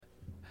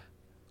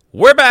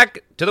We're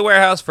back to the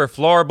warehouse for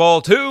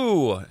Floorball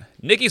 2.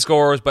 Nikki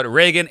scores, but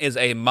Reagan is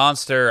a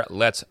monster.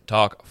 Let's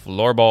talk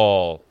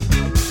Floorball.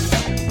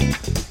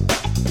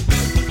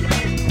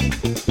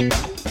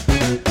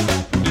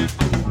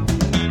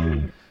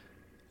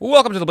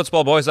 Welcome to the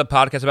Blitzball Boys, a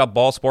podcast about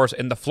ball sports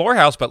in the floor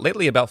house, but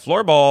lately about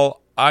floorball.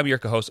 I'm your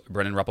co-host,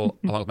 Brendan Ruppel,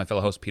 along with my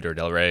fellow host, Peter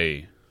Del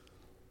Rey.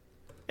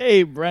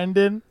 Hey,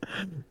 Brendan.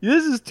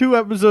 This is 2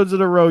 episodes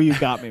in a row you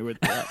got me with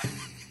that.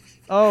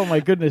 Oh, my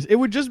goodness. It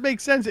would just make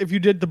sense if you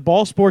did the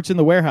ball sports in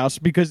the warehouse,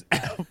 because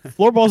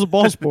floorball's a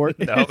ball sport.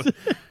 No.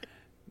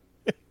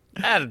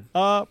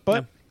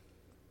 But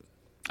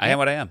I am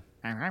what I am.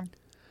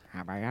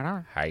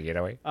 How you get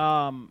away?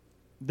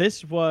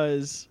 This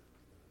was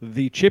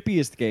the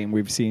chippiest game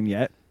we've seen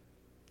yet.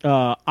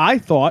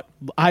 I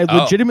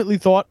legitimately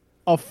thought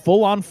a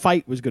full-on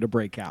fight was going to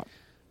break out.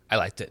 I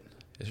liked it.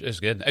 It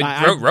was good.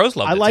 Rose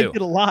loved it, too. I liked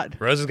it a lot.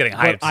 Rose is getting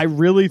hyped. But I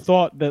really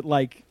thought that,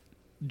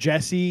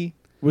 Jesse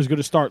was going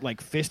to start,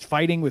 fist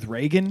fighting with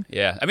Reagan.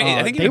 Yeah. I mean,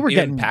 I think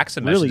even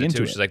Paxton mentioned it,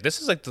 too. She's like,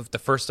 this is, the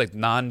first,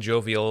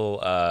 non-jovial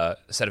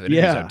set of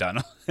interviews I've done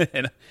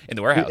in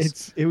the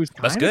warehouse. It was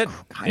kind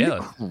of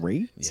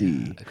crazy.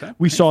 Yeah.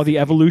 We saw the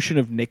evolution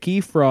of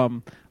Nikki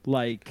from,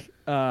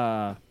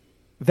 that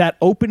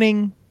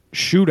opening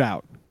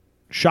shootout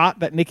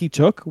shot that Nikki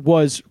took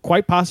was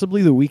quite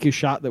possibly the weakest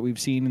shot that we've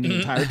seen in the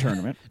entire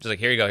tournament. Just like,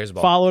 here you go, here's the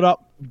ball. Followed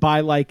up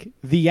by,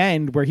 the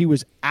end where he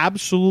was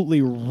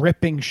absolutely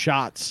ripping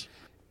shots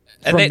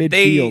from midfield.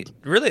 They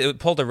really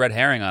pulled a red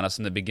herring on us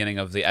in the beginning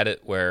of the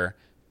edit where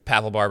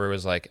Pavel Barber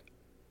was like,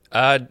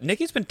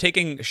 Nikki's been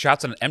taking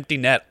shots on an empty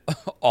net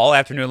all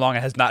afternoon long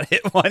and has not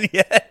hit one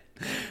yet.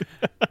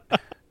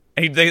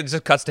 And it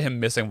just cuts to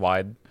him missing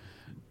wide.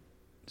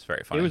 It's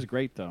very funny. It was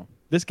great, though.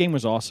 This game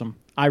was awesome.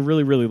 I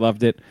really, really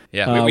loved it.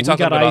 Yeah, we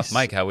talked a little bit off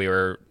mic how we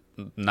were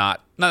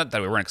not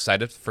that we weren't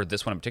excited for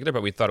this one in particular,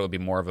 but we thought it would be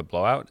more of a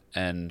blowout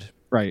and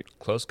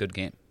close, good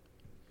game.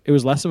 It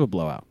was less of a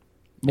blowout.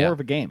 More of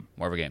a game.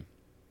 More of a game.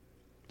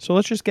 So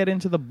let's just get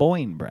into the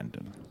boing,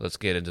 Brendan. Let's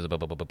get into the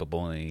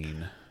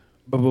boing.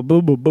 Bad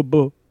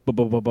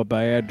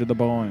to the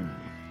boing.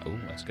 Oh,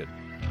 that's good.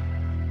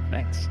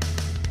 Thanks.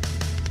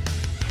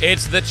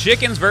 It's the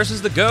Chickens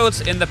versus the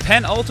Goats in the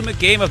penultimate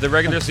game of the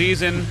regular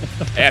season.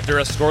 After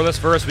a scoreless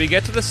first, we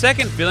get to the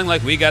second, feeling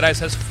like We Got Ice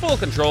has full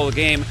control of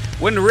the game.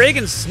 When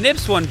Reagan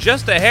snips one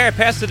just a hair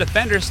past the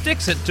defender,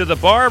 sticks it to the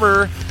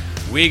Barber.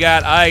 We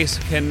Got Ice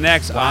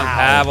connects on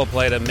Pavel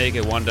play to make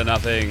it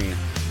 1-0.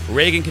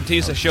 Reagan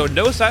continues to show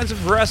no signs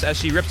of rust as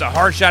she rips a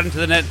hard shot into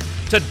the net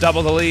to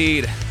double the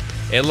lead.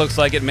 It looks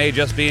like it may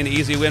just be an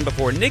easy win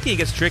before Nikki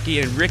gets tricky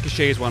and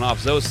ricochets one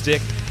off Zoe's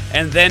stick,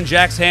 and then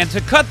Jack's hand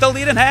to cut the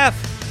lead in half.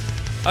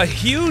 A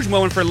huge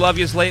moment for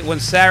Lovey's late when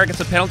Sarah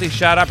gets a penalty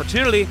shot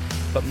opportunity,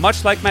 but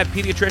much like my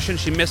pediatrician,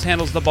 she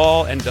mishandles the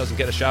ball and doesn't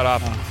get a shot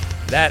off.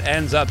 That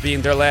ends up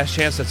being their last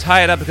chance to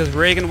tie it up because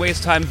Reagan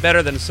wastes time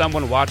better than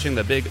someone watching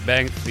The Big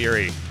Bang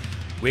Theory.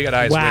 We Got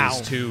Ice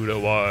wins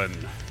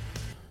 2-1.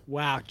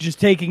 Wow, just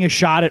taking a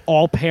shot at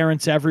all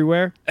parents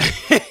everywhere.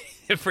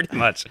 Pretty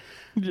much.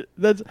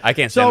 I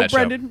can't stand that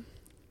Brendan,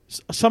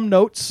 some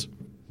notes.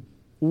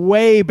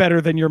 Way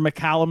better than your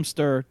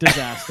McAllister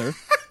disaster.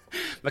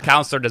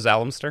 McAllister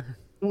disaster.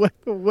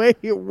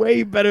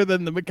 Way better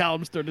than the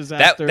McAllister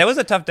disaster. That was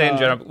a tough day in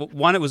general.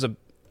 One, it was a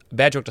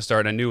bad joke to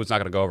start, and I knew it was not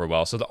going to go over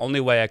well. So the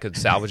only way I could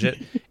salvage it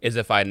is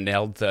if I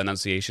nailed the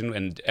enunciation.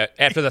 And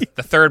after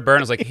the third burn, I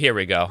was like, here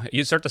we go.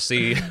 You start to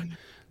see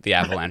the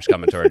avalanche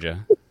coming towards you.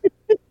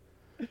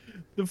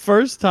 The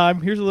first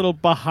time, here's a little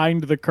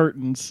behind the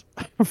curtains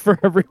for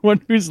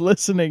everyone who's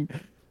listening.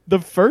 The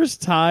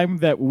first time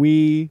that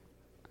we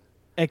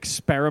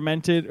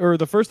experimented, or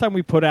the first time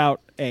we put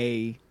out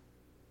a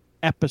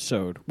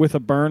episode with a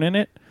burn in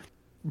it,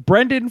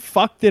 Brendan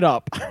fucked it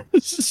up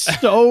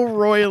so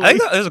royally. I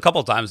think there's a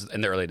couple of times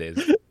in the early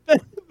days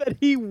that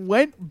he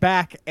went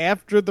back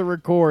after the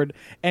record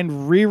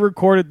and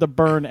re-recorded the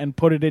burn and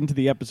put it into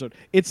the episode.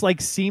 It's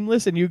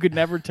seamless and you could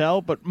never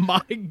tell, but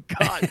my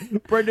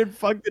God, Brendan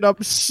fucked it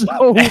up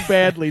so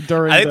badly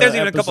during the episode. I think there's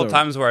even a couple of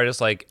times where I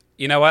just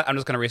you know what, I'm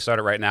just going to restart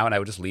it right now, and I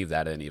would just leave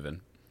that in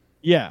even.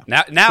 Yeah.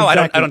 Now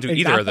exactly. I don't do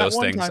either of those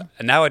things.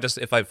 And now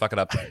if I fuck it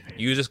up,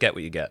 you just get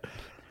what you get.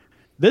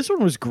 This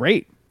one was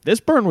great. This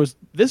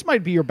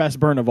might be your best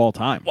burn of all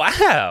time.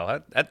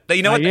 Wow.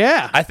 You know what?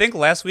 Yeah. I think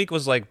last week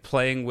was like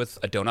playing with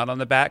a donut on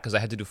the bat because I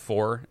had to do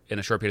 4 in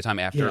a short period of time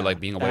after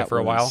being away for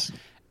a while.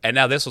 And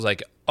now this was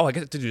like, oh, I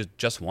get to do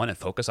just one and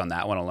focus on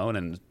that one alone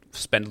and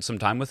spend some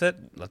time with it.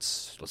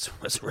 Let's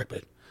rip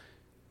it.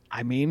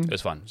 I mean, it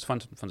was fun. It was fun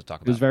to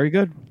talk about. It was very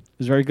good. It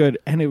was very good.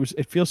 And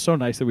it feels so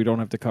nice that we don't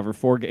have to cover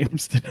 4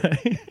 games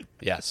today.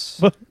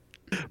 Yes.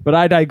 But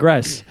I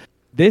digress.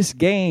 This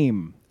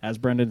game, as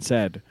Brendan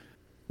said,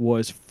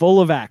 was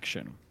full of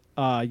action.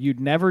 You'd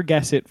never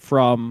guess it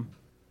from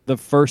the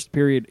first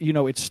period. You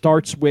know, it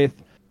starts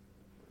with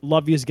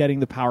Lovey's getting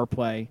the power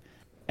play,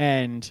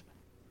 and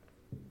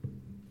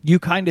you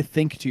kind of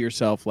think to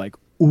yourself,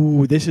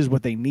 ooh, this is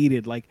what they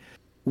needed.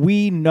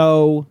 We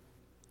know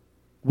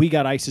We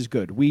Got Ice is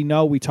good. We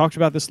know, we talked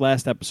about this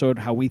last episode,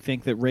 how we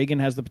think that Reagan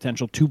has the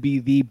potential to be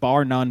the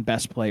bar none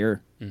best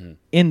player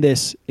in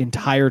this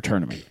entire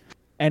tournament.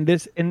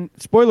 And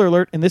spoiler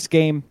alert, in this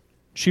game,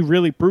 she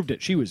really proved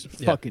it. She was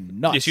fucking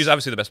nuts. Yeah, she was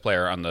obviously the best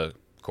player on the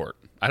court.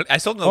 I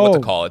still don't know what to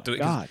call it.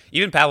 God.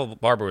 Even Pavel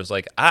Barber was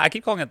like, I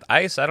keep calling it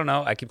ice. I don't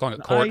know. I keep calling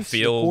it court, ice,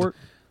 field, court.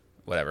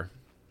 Whatever.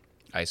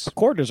 Ice. A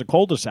court is a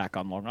cul-de-sac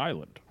on Long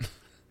Island.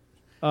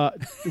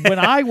 When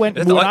I went,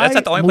 That's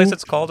not the only place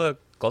it's called a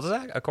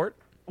cul-de-sac, a court?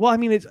 Well, I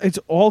mean, it's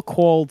all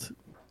called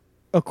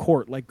a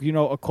court. Like, you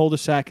know, a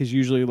cul-de-sac is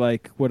usually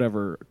like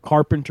whatever,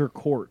 Carpenter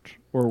Court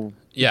or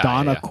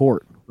Donna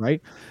Court,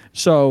 right?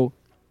 So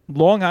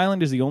Long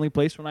Island is the only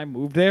place when I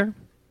moved there,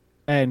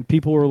 and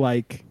people were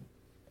like,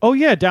 "Oh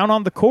yeah, down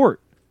on the court."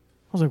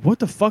 I was like, "What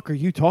the fuck are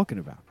you talking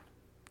about?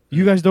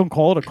 You guys don't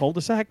call it a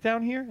cul-de-sac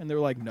down here?" And they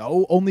were like,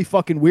 "No, only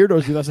fucking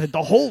weirdos do that." I said,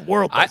 "The whole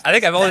world." I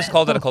think I've always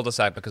called it a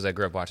cul-de-sac because I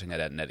grew up watching it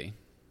at Nettie.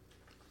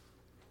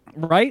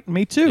 Right?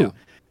 Me too. Yeah.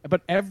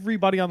 But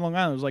everybody on Long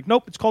Island was like,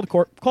 "Nope, it's called a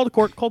court. Called a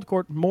court. Called a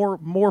court."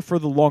 More for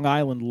the Long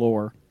Island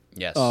lore.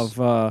 Yes.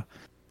 Of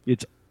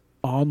it's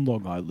on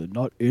Long Island,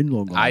 not in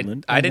Long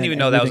Island. I didn't even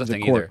know that was a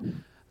thing either.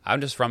 I'm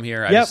just from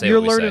here. I Yep, just say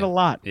you're what we learning say. a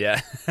lot.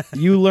 Yeah.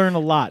 You learn a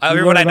lot.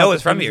 Everyone I know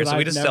is from here, so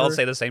we just all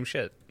say the same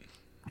shit.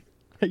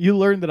 You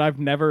learn that I've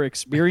never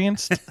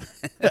experienced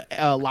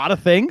a lot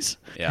of things.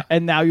 Yeah.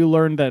 And now you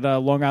learn that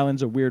Long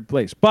Island's a weird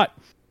place. But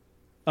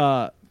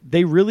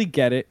they really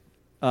get it.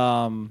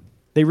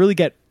 They really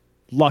get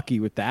lucky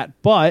with that.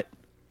 But,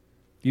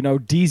 you know,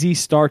 DZ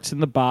starts in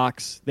the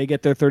box. They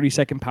get their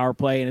 30-second power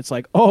play, and it's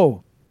like,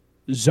 oh,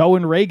 Zoe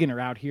and Reagan are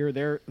out here.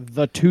 They're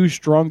the two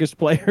strongest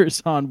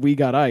players on We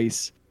Got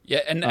Ice. Yeah,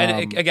 and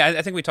again,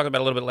 I think we talked about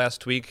it a little bit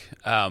last week,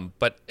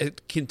 but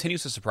it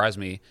continues to surprise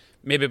me,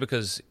 maybe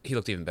because he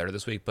looked even better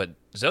this week, but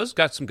Zoe's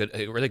got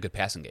a really good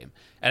passing game.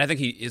 And I think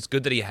it's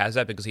good that he has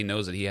that because he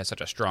knows that he has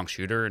such a strong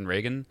shooter in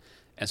Reagan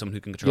and someone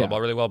who can control the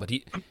ball really well, but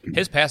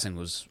his passing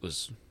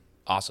was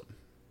awesome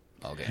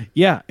all game.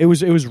 Yeah, it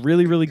was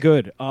really, really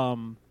good.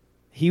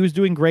 He was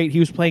doing great. He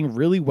was playing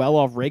really well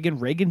off Reagan.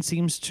 Reagan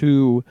seems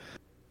to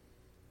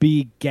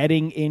be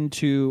getting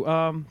into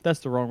that's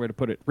the wrong way to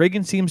put it.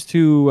 Reagan seems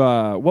to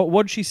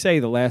what did she say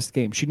the last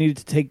game? She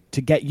needed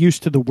to get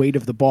used to the weight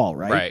of the ball,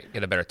 right? Right,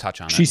 get a better touch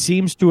on it. She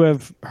seems to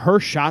have her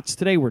shots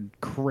today were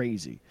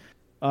crazy.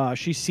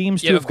 She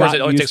seems to have of course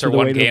it only used takes her to the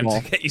one weight of the game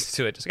ball. to get used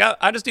to it. Just like,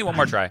 I just need one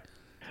more try.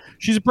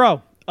 She's a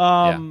pro.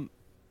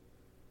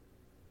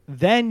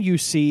 Then you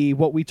see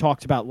what we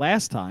talked about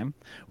last time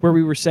where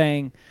we were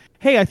saying,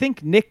 "Hey, I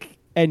think Nick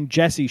and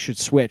Jesse should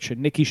switch, and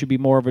Nikki should be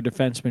more of a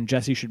defenseman.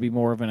 Jesse should be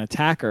more of an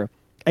attacker."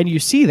 And you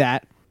see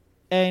that,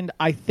 and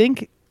I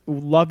think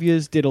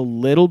Lovia's did a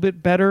little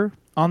bit better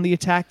on the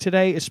attack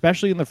today,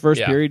 especially in the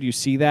first period. You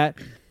see that.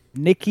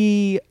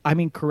 Nikki, I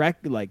mean,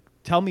 correct, like,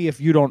 tell me if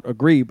you don't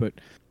agree, but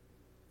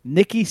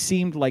Nikki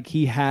seemed like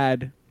he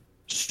had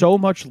so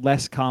much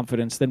less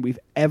confidence than we've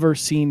ever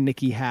seen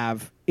Nikki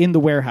have in the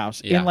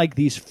warehouse in, like,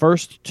 these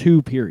first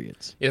two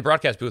periods. Yeah, the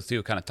broadcast booth,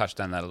 too, kind of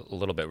touched on that a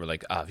little bit. We're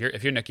like,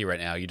 if you're Nikki right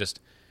now,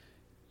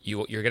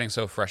 you're getting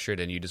so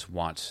frustrated and you just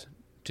want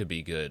to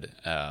be good.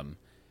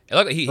 It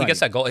looked like he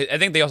gets that goal. I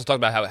think they also talked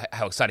about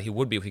how excited he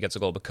would be if he gets a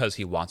goal because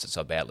he wants it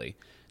so badly.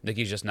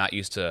 Nikki's just not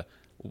used to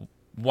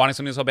wanting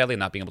something so badly and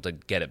not being able to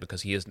get it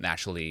because he is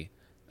naturally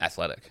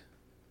athletic.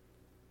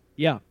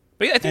 Yeah.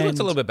 But I think it looks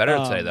a little bit better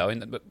today, though.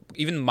 But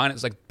even mine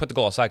is like, put the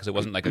goal aside because it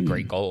wasn't like a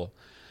great goal.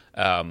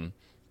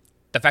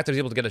 The fact that he's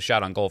able to get a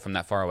shot on goal from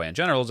that far away in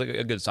general is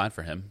a good sign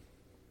for him.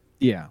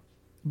 Yeah.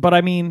 But,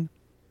 I mean,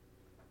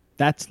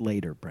 that's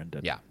later,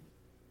 Brendan. Yeah.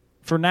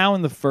 For now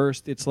in the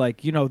first, it's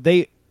like, you know,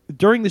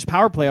 during this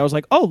power play, I was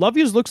like, oh,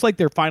 Lovia's looks like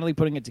they're finally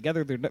putting it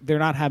together. They're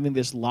not having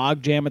this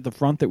log jam at the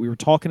front that we were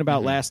talking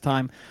about last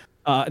time.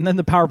 And then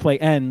the power play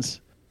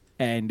ends,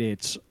 and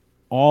it's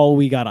all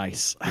We Got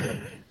Ice.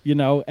 You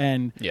know,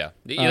 and yeah,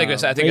 like I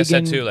said, I think I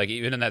said too, like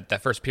even in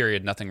that first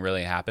period, nothing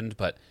really happened,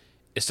 but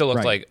it still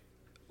looked like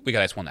We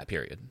Got Ice won that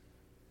period.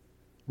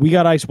 We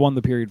Got Ice won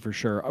the period for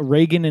sure.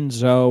 Reagan and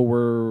Zoe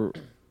were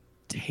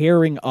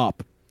tearing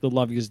up the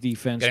Lovia's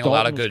defense. Getting Dalton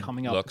a lot of good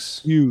coming looks.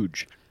 Up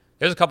huge.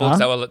 There's a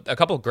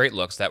couple of great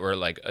looks that were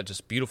like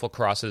just beautiful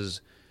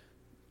crosses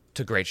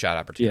to great shot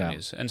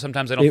opportunities, and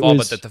sometimes they don't fall.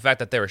 But the fact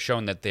that they were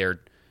showing that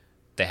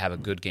they have a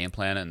good game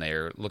plan and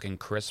they're looking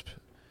crisp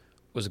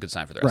was a good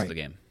sign for the rest of the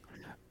game.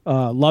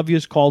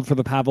 Lovia's called for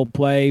the Pavel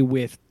play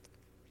with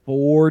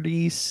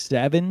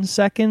 47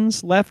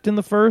 seconds left in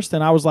the first,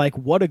 and I was like,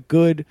 what a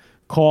good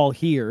call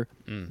here,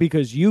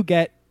 because you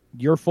get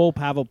your full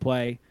Pavel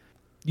play.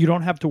 You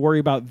don't have to worry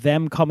about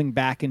them coming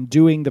back and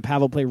doing the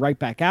Pavel play right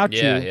back out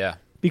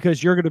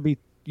because you're going to be,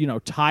 you know,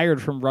 tired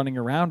from running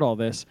around all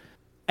this,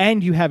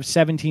 and you have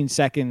 17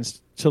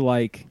 seconds to,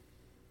 like,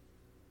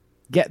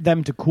 get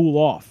them to cool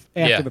off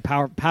after the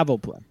Pavel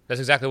play. That's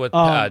exactly what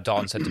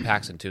Dalton said to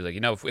Paxton, too. Like, you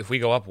know, if we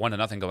go up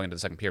 1-0 going into the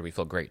second period, we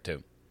feel great,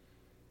 too.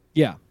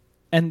 Yeah.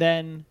 And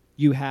then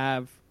you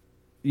have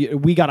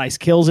We Got Ice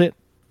kills it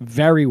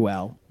very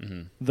well,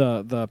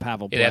 the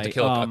Pavel play. Yeah, they had to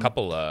kill a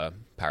couple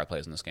power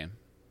plays in this game.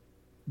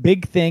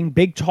 big thing,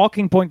 big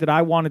talking point that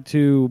I wanted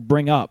to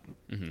bring up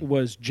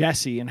was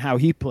Jesse and how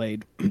he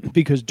played.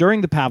 Because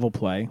during the Pavel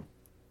play,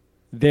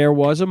 there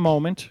was a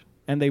moment,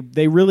 and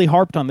they really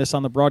harped on this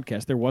on the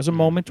broadcast. There was a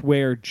moment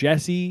where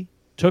Jesse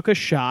took a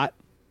shot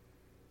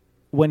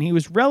when he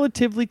was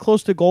relatively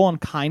close to goal on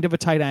kind of a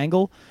tight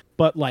angle,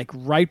 but like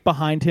right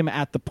behind him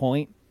at the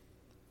point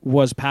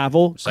was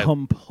Pavel, like,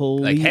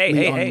 completely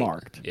hey,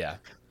 unmarked. Yeah.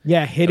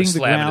 Yeah, hitting the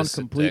slamming ground his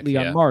completely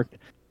dick, yeah. unmarked.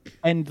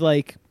 And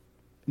like,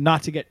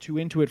 not to get too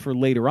into it for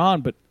later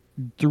on, but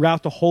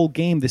throughout the whole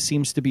game, this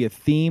seems to be a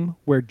theme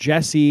where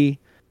Jesse,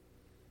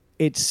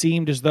 it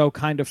seemed as though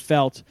kind of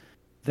felt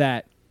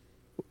that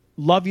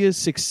Lovia's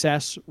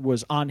success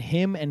was on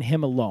him and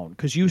him alone,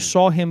 because you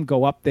saw him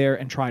go up there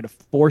and try to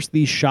force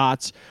these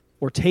shots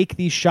or take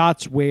these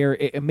shots where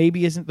it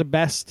maybe isn't the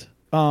best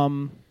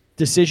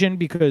decision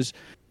because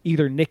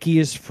either Nikki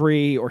is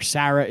free or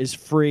Sarah is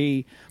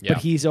free, but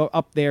he's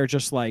up there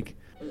just like,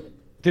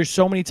 there's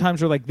so many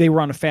times where like they were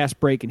on a fast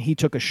break and he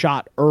took a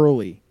shot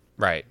early.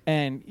 Right.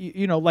 And,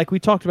 you know, like we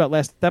talked about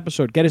last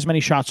episode, get as many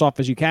shots off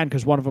as you can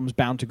because one of them is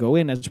bound to go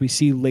in, as we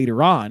see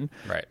later on.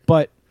 Right.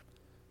 But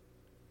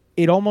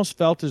it almost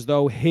felt as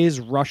though his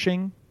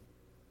rushing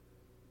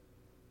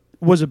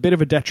was a bit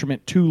of a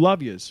detriment to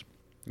Lovia's.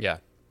 Yeah.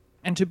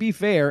 And to be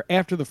fair,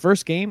 after the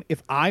first game,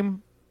 if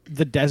I'm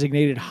the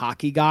designated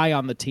hockey guy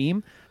on the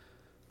team,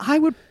 I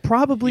would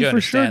probably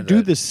for sure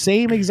do the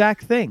same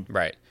exact thing.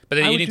 Right. But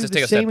then you need to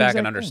take a step back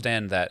and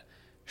understand that,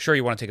 sure,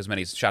 you want to take as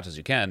many shots as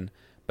you can,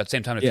 but at the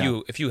same time,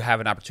 if you have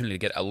an opportunity to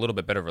get a little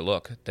bit better of a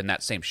look, then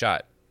that same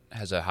shot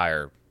has a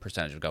higher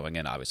percentage of going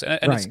in, obviously.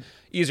 And it's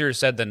easier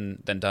said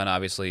than done,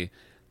 obviously.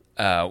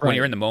 When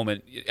you're in the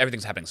moment,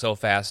 everything's happening so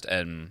fast,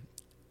 and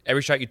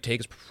every shot you take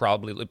is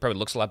probably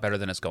looks a lot better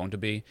than it's going to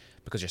be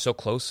because you're so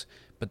close.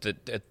 But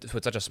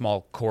with such a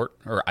small court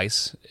or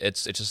ice,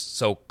 it's just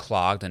so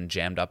clogged and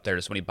jammed up there.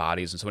 There's so many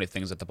bodies and so many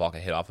things that the ball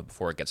can hit off of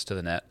before it gets to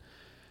the net.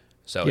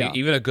 So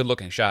even a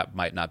good-looking shot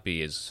might not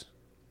be as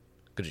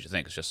good as you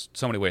think. It's just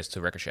so many ways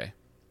to ricochet.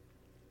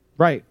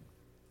 Right.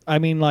 I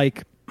mean,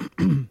 like,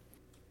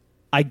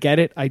 I get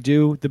it. I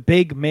do. The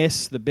big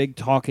miss, the big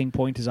talking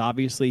point is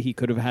obviously he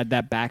could have had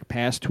that back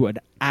pass to an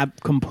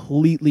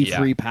completely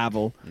free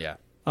Pavel. Yeah.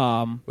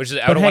 Which is,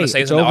 I don't want to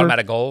say it's an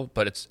automatic goal,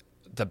 but it's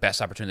the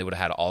best opportunity they would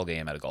have had all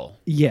game at a goal.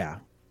 Yeah.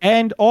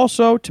 And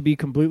also, to be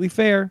completely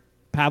fair,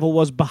 Pavel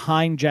was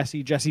behind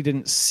Jesse. Jesse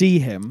didn't see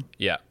him.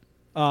 Yeah.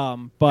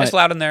 But it's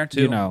loud in there,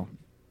 too. You know,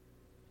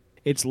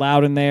 it's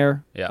loud in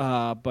there.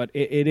 Yeah. But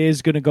it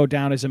is going to go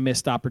down as a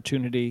missed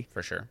opportunity.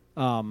 For sure.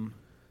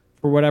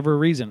 For whatever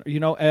reason.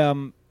 You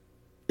know,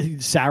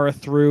 Sarah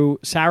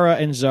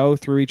and Zoe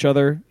threw each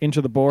other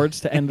into the boards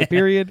to end the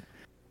period,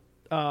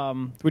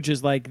 which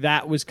is like,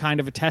 that was kind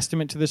of a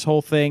testament to this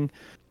whole thing.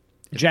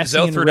 Jesse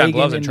Zoe and threw Reagan down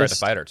gloves and tried to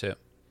fight her, too.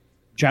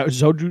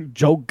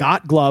 Joe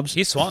got gloves.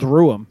 He swung.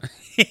 Threw them.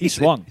 He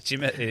swung. He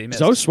missed.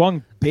 Zoe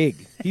swung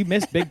big. He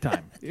missed big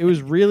time. It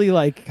was really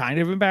like kind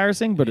of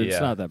embarrassing, but it's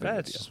not that big of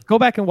a deal. Go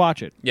back and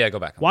watch it. Yeah, go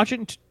back. And watch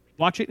it.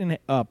 Watch it in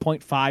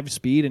 0.5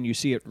 speed, and you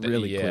see it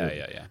really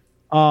clearly.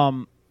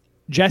 Yeah.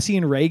 Jesse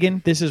and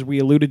Reagan. We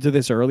alluded to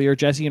this earlier.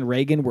 Jesse and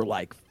Reagan were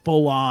like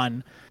full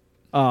on,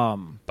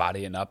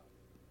 bodying up,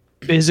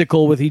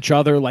 physical with each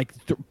other, like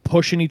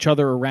pushing each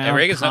other around. And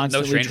Reagan's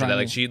no stranger to that.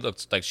 Like, she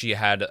looks like she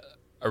had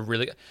a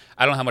really.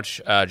 I don't know how much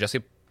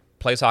Jesse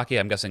plays hockey.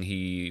 I'm guessing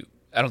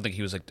I don't think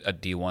he was like a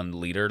D1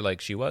 leader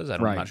like she was.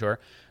 I'm not sure.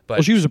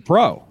 But she was a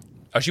pro.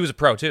 Oh, she was a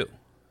pro too.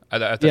 I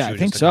thought yeah, she was I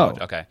think just so.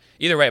 College. Okay.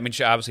 Either way, I mean,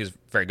 she obviously is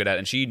very good at it,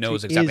 and she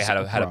knows exactly how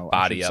to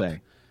body up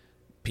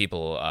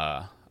people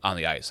on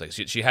the ice. Like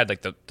she had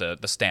like the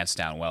stance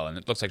down well, and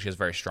it looks like she has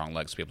very strong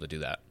legs to be able to do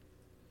that.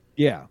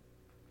 Yeah.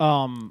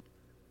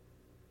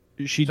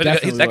 She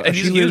definitely.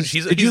 She's huge.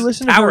 She's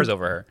towers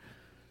over her.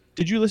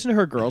 Did you listen to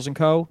her Girls &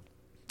 Co?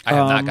 I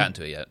have not gotten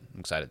to it yet. I'm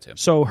excited to.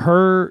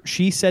 So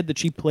she said that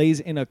she plays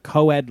in a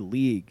co-ed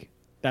league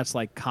that's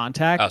like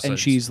contact, and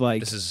she's like,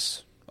 this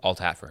is all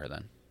tat for her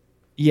then.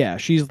 Yeah,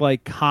 she's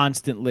like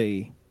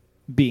constantly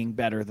being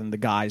better than the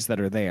guys that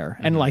are there,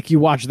 and like you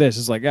watch this,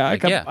 it's like,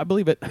 I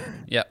believe it.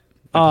 Yeah,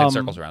 playing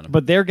circles around them.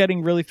 But they're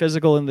getting really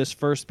physical in this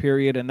first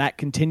period, and that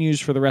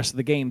continues for the rest of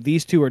the game.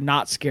 These two are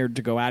not scared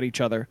to go at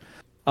each other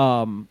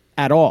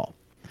at all.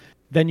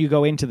 Then you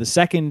go into the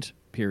second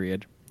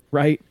period,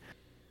 right,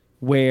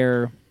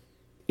 where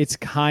it's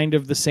kind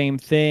of the same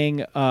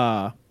thing.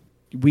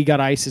 We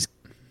Got Ice is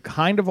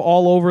kind of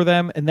all over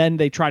them, and then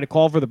they try to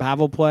call for the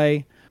Pavel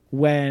play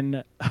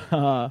when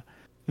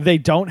they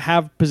don't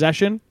have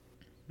possession.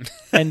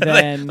 And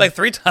then like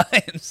 3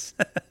 times.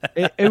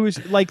 it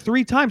was like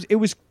 3 times. It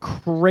was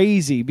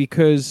crazy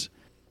because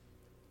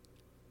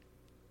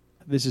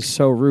this is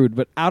so rude,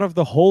 but out of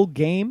the whole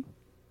game,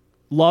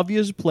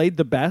 Lovia's played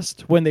the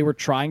best when they were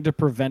trying to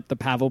prevent the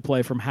Pavel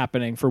play from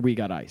happening for We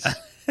Got Ice.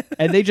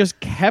 And they just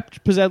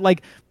kept possession.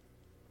 Like,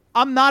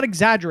 I'm not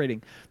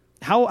exaggerating.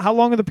 How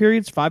long are the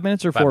periods? 5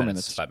 minutes or 4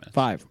 minutes? 5 minutes.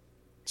 5.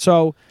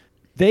 So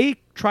they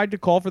tried to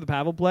call for the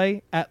paddle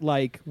play at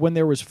like when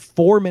there was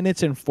 4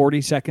 minutes and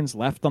 40 seconds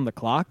left on the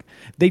clock.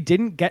 They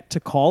didn't get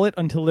to call it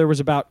until there was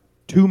about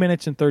 2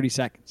 minutes and 30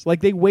 seconds. Like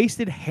they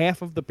wasted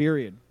half of the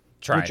period.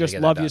 Trying with just to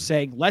get love that you done.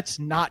 saying, let's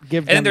not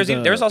give And them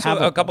then there's also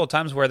paddle a couple of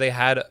times where they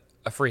had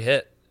a free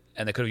hit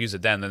and they could have used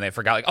it then they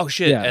forgot like, oh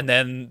shit, Yeah. and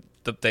then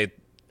they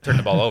turned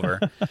the ball over.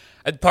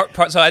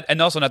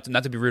 And also not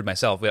to be rude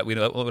myself, we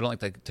don't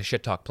like to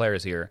shit talk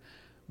players here,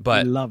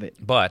 but love it.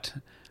 But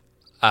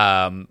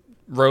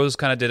Rose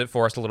kind of did it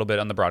for us a little bit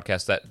on the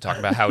broadcast that talking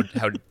about how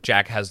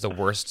Jack has the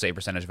worst save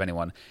percentage of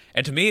anyone.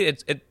 And to me,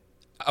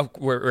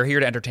 we're here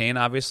to entertain,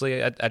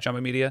 obviously, at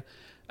Jumping Media.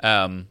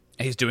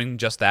 He's doing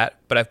just that.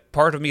 But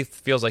part of me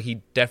feels like he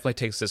definitely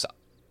takes this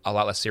a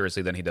lot less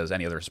seriously than he does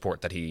any other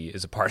sport that he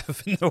is a part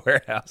of in the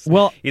warehouse.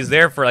 Well, he's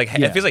there for like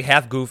yeah. it feels like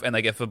half goof, and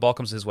like if the ball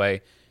comes his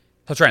way,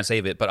 he'll try and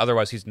save it. But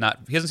otherwise, he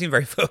doesn't seem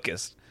very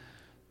focused.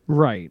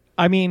 Right.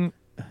 I mean,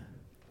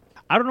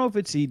 I don't know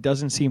if he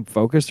doesn't seem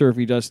focused or if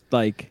he just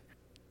like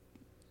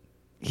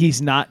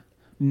he's not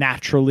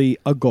naturally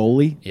a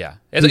goalie. Yeah,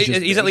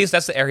 He's at least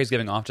that's the air he's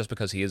giving off, just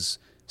because he is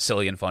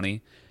silly and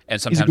funny,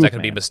 and sometimes goof that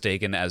can be man.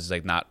 mistaken as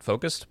like not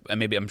focused. And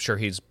maybe I'm sure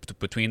he's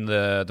between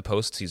the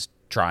posts, he's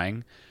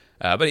trying,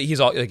 but he's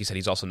all like you said,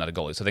 he's also not a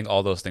goalie. So I think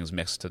all those things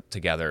mixed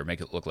together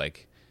make it look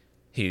like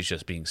he's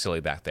just being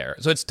silly back there.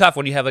 So it's tough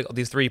when you have like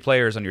these three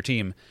players on your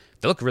team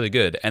that look really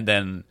good, and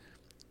then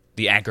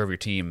the anchor of your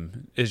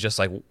team is just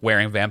like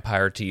wearing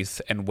vampire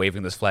teeth and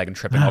waving this flag and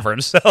tripping over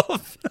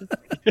himself.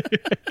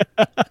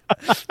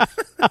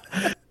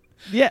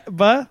 Yeah,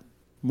 but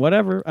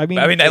whatever. I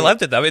mean, I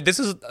loved it though. I mean, this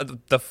is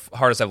the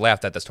hardest I've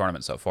laughed at this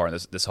tournament so far in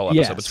this whole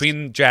episode. Yes.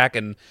 Between Jack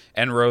and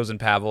Rose and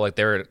Pavel, like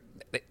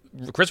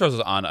Chris Rose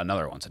was on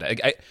another one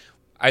today.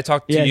 I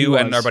talked to you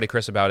and our buddy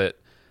Chris about it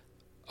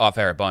off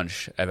air a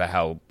bunch about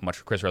how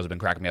much Chris Rose has been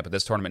cracking me up at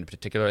this tournament in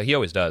particular. He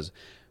always does.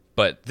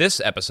 But this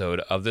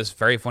episode of this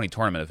very funny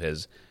tournament of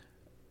his,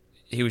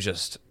 he was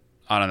just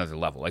on another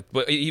level. Like,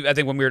 I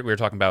think when we were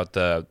talking about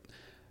the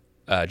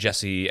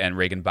Jesse and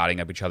Reagan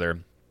botting up each other,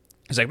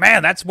 he's like,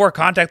 "Man, that's more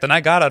contact than I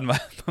got on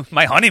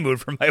my honeymoon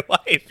from my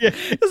wife." Yeah.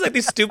 It was like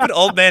these stupid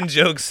old man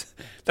jokes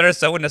that are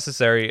so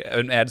unnecessary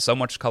and add so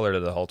much color to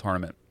the whole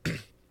tournament.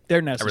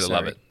 They're necessary. I really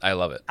love it. I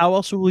love it. How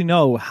else will we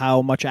know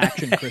how much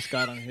action Chris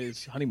got on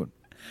his honeymoon?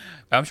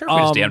 I'm sure if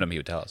we just DM'd him, he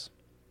would tell us.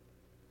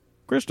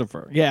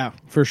 Christopher, yeah,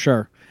 for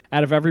sure.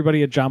 Out of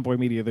everybody at John Boy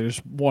Media, there's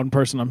one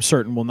person I'm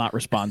certain will not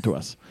respond to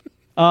us.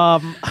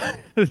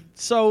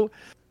 So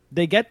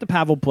they get the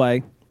Pavel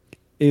play.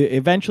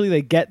 Eventually,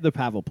 they get the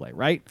Pavel play,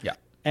 right? Yeah.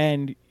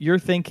 And you're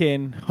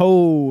thinking,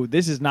 oh,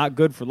 this is not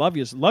good for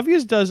Lovius.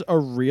 Lovius does a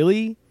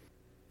really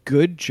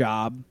good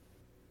job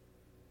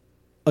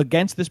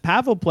against this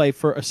Pavel play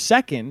for a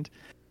second,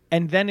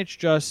 and then it's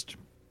just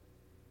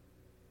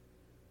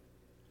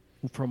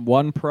from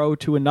one pro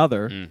to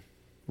another.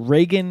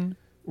 Reagan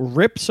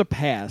rips a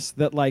pass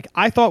that, like,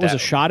 I thought was a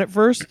shot at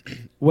first.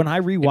 When I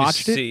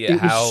rewatched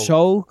it was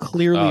so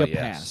clearly a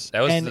pass.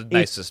 That was the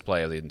nicest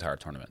play of the entire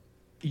tournament.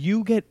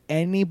 You get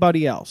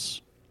anybody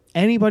else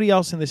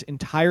in this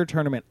entire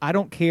tournament, I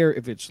don't care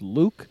if it's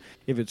Luke,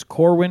 if it's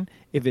Corwin,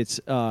 if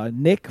it's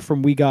Nick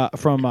from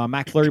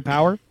McFlurry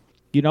Power,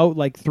 you know,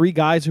 like three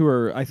guys who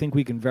are, I think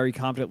we can very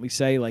confidently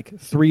say, like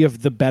three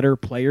of the better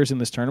players in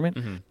this tournament.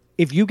 Mm-hmm.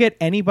 If you get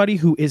anybody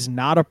who is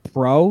not a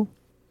pro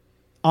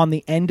on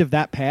the end of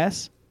that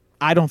pass,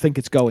 I don't think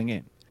it's going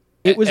in.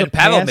 It was a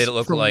Pavel pass made it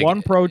look from like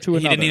one pro to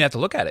another. He didn't even have to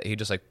look at it. He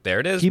just like,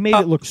 there it is. He made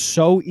it look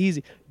so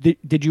easy.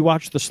 Did you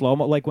watch the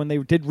slow-mo? Like when they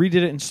redid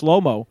it in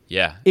slow-mo,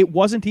 yeah, it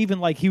wasn't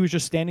even like he was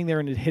just standing there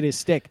and it hit his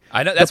stick.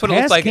 I know that's what it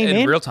looks like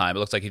in real time. It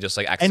looks like he just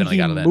like accidentally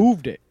got it in. And he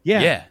moved it.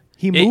 Yeah. Yeah.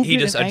 He moved it. He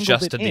just and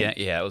adjusted angled it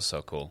the. Yeah, it was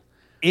so cool.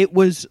 It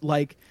was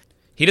like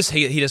he just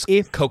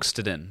coaxed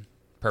it in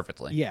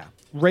perfectly. Yeah.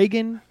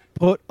 Reagan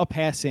put a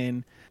pass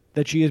in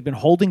that she has been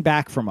holding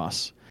back from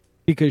us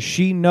because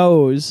she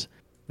knows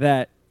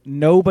that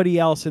nobody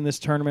else in this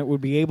tournament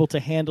would be able to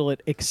handle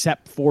it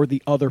except for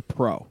the other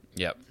pro.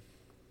 Yep.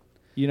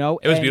 You know?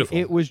 It was beautiful.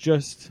 It was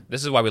just...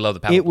 This is why we love the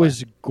Pavel play. It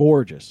was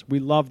gorgeous. We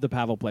love the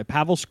Pavel play.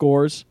 Pavel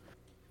scores.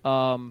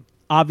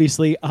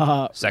 Obviously,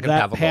 second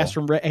that Pavel pass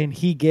goal. from... And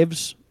he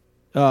gives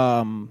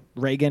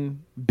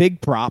Reagan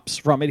big props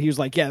from it. He was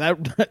like, yeah,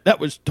 that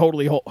was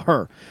totally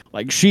her.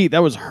 Like,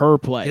 that was her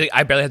play.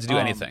 I barely had to do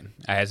anything.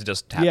 I had to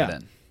just tap it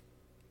in.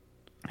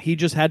 He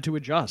just had to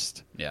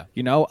adjust. Yeah.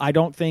 You know, I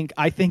think,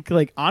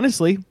 like,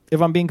 honestly,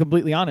 if I'm being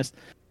completely honest,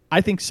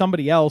 I think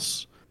somebody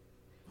else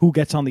who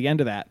gets on the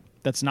end of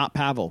that's not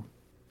Pavel,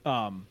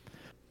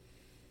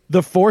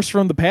 the force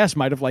from the pass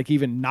might have, like,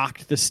 even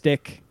knocked the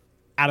stick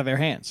out of their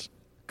hands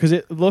because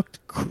it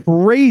looked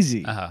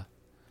crazy. Uh-huh.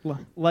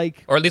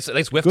 Like, or at least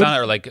whiffed on it,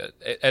 or like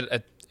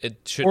it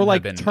shouldn't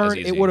have been as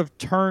easy. It would have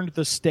turned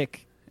the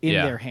stick in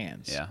their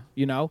hands. Yeah.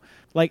 You know,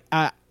 like,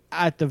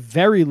 at the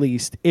very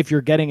least, if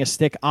you're getting a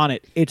stick on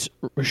it, it's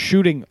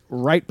shooting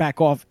right back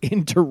off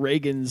into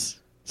Reagan's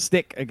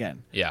stick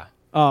again. Yeah.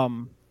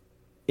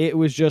 It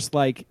was just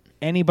like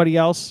anybody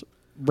else.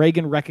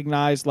 Reagan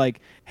recognized,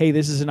 like, hey,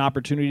 this is an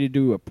opportunity to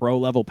do a pro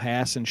level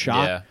pass and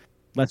shot. Yeah.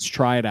 Let's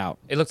try it out.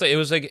 It looks like it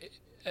was like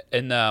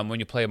in when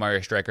you play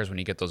Mario Strikers, when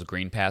you get those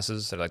green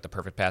passes, they're like the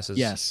perfect passes.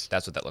 Yes.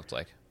 That's what that looked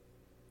like.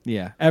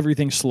 Yeah,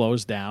 everything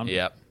slows down.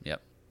 Yep.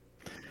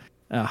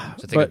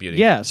 It's a thing of beauty.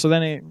 Yeah, so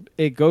then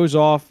it goes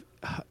off.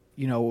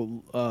 You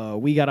know,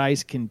 We Got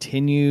Ice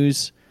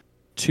continues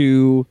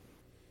to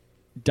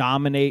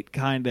dominate,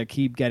 kind of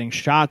keep getting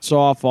shots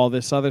off, all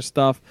this other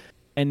stuff.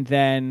 And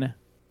then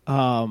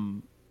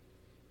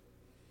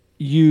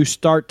you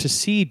start to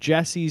see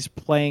Jesse's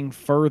playing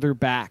further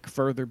back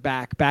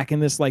in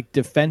this like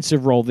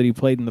defensive role that he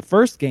played in the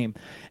first game.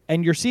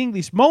 And you're seeing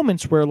these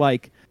moments where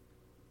like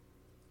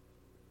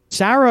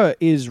Sarah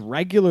is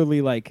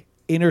regularly like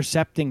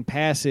intercepting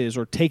passes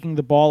or taking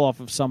the ball off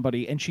of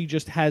somebody, and she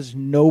just has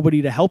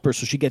nobody to help her,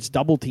 so she gets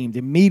double teamed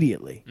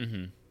immediately.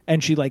 Mm-hmm.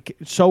 And she like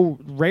so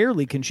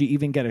rarely can she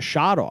even get a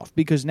shot off,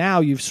 because now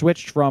you've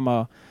switched from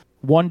a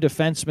one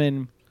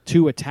defenseman,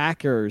 two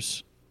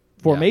attackers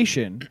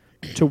formation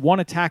to one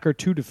attacker,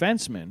 two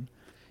defensemen,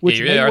 which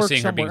you may are work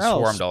seeing her being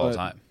somewhere else, swarmed all the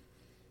time.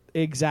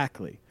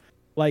 Exactly.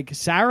 Like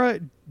Sarah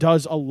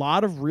does a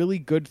lot of really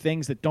good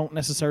things that don't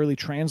necessarily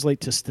translate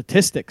to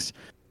statistics.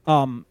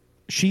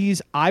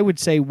 She's, I would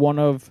say, one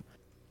of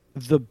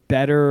the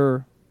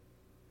better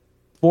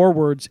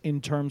forwards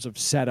in terms of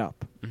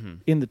setup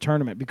in the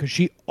tournament, because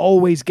she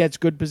always gets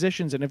good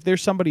positions. And if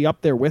there's somebody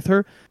up there with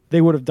her,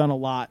 they would have done a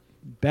lot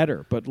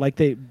better. But like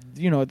they,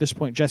 at this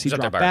point, Jessie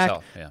dropped back.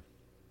 Herself. Yeah.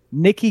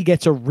 Nikki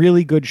gets a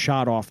really good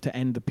shot off to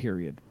end the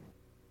period.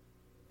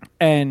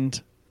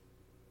 And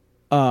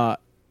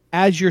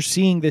as you're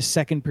seeing this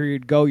second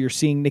period go, you're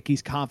seeing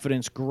Nikki's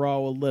confidence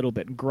grow a little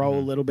bit and grow a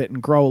little bit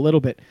and grow a little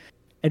bit.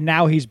 And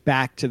now he's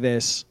back to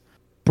this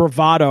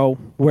bravado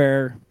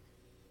where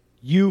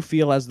you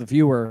feel as the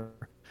viewer,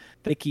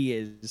 Nikki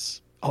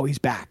is, he's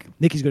back.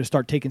 Nikki's going to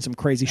start taking some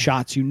crazy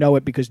shots. You know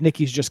it because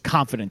Nikki's just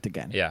confident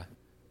again. Yeah.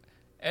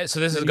 So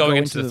this is going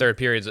into the third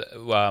period.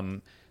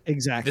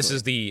 Exactly. This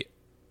is the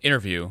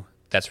interview.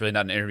 That's really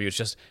not an interview. It's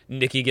just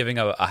Nikki giving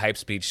a hype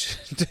speech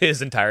to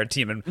his entire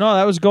team. And no,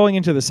 that was going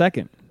into the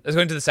second. That's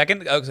going to the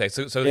second? Okay,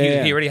 so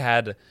he already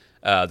had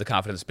the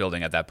confidence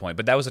building at that point.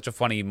 But that was such a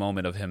funny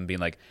moment of him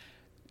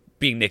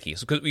being Nikki.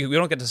 Because we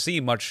don't get to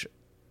see much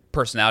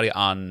personality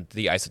on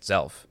the ice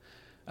itself.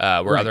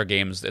 Where other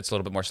games, it's a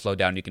little bit more slowed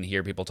down. You can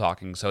hear people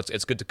talking. So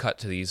it's good to cut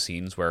to these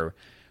scenes where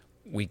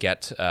we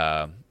get...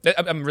 I'm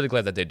really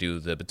glad that they do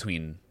the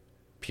between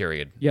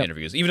period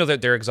interviews. Even though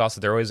they're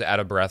exhausted, they're always out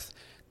of breath.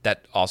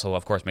 That also,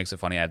 of course, makes it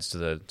funny, adds to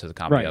the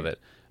comedy of it.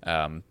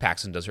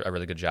 Paxton does a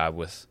really good job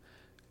with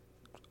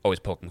always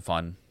poking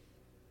fun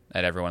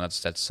at everyone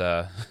that's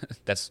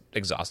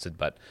exhausted.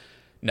 But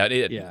no,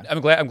 I'm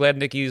glad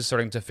Nikki's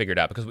starting to figure it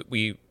out, because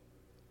we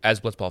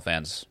as Blitzball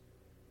fans,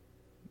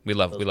 we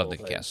love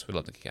Nikki Cass. We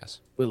love Nikki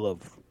Cass. We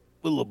love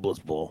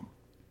Blitzball.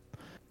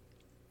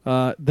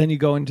 Then you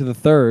go into the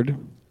third,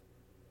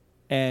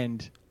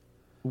 and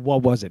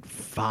what was it?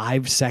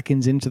 5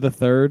 seconds into the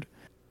third,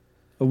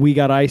 We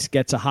Got Ice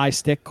gets a high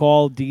stick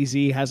call.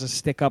 DZ has a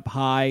stick up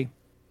high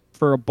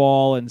for a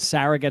ball, and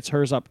Sarah gets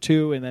hers up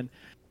too. And then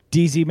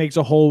DZ makes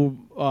a whole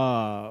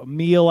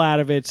meal out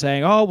of it,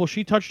 saying, "Oh, well,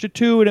 she touched it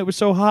too, and it was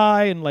so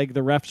high." And like the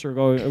refs are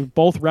going,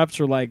 both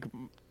refs are like,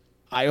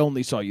 "I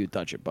only saw you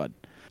touch it, bud."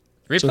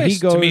 Replays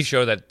to me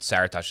show that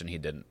Sarah touched it and he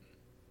didn't.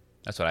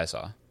 That's what I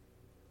saw.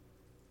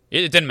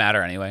 It didn't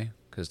matter anyway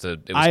because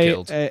it was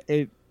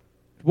killed.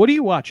 What do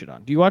you watch it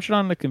on? Do you watch it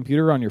on the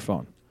computer or on your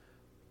phone?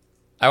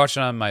 I watched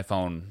it on my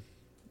phone.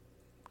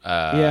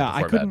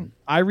 I couldn't. Bed.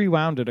 I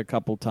rewound it a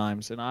couple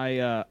times, and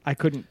I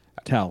couldn't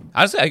tell.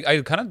 Honestly,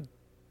 I kind of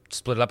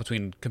split it up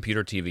between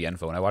computer, TV, and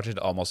phone. I watch it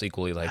almost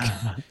equally, like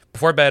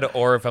before bed,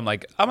 or if I'm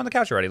on the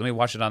couch already, let me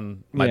watch it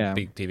on my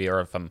big TV, or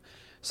if I'm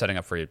setting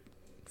up for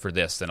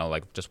this, then I'll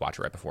just watch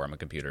it right before on my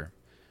computer.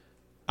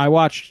 I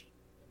watched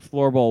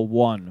Floorball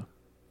 1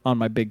 on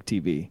my big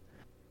TV,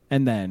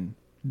 and then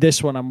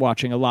this one I'm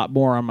watching a lot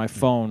more on my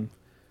phone,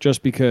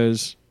 just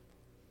because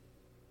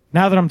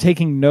now that I'm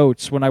taking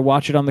notes, when I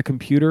watch it on the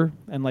computer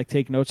and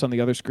take notes on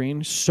the other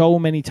screen, so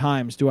many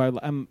times do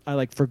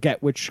I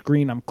forget which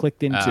screen I'm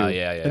clicked into.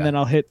 And then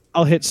I'll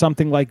hit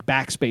something like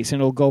backspace, and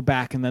it'll go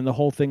back, and then the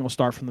whole thing will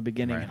start from the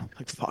beginning. Right. And I'm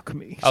like, fuck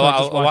me. So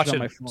I'll watch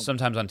it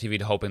sometimes on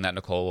TV, hoping that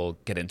Nicole will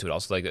get into it.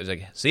 Also,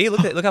 see,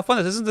 look how fun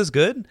this is. Isn't this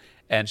good?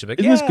 And she'll be like,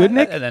 isn't this good,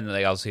 Nick? And then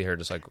I'll see her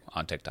just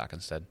on TikTok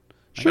instead.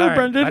 Sure, right,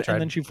 Brendan. And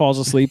then she falls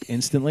asleep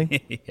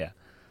instantly. Yeah.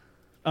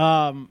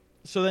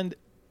 So then,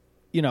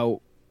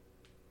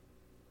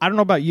 I don't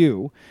know about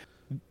you.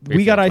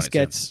 We Got Ice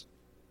gets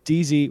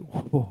DZ.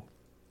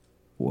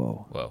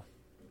 Whoa.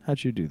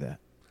 How'd you do that?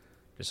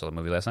 Just saw the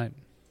movie last night.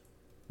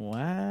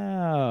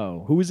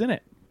 Wow. Who was in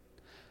it?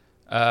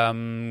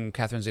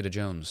 Catherine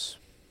Zeta-Jones.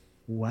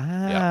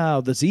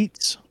 Wow. The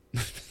Zeets.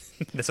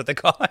 That's what they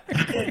call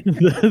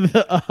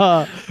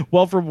her.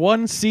 Well, from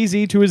one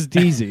CZ to his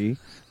DZ,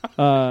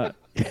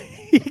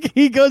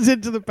 he goes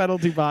into the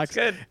penalty box.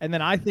 Good. And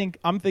then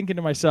I'm thinking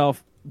to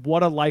myself,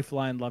 what a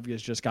lifeline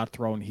Lovia's just got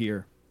thrown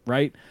here.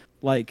 Right?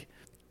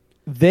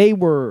 They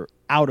were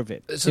out of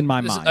it in my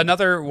mind.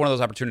 Another one of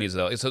those opportunities,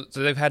 though. So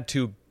they've had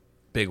two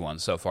big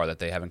ones so far that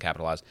they haven't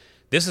capitalized.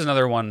 This is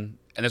another one,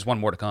 and there's one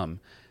more to come.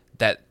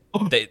 That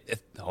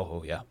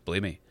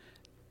believe me,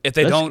 if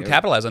they don't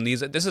capitalize on these,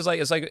 this is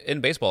it's like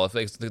in baseball.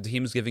 If the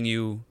team's giving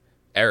you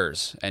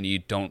errors and you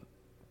don't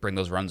bring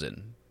those runs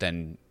in,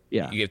 then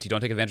if you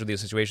don't take advantage of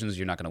these situations,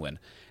 you're not going to win.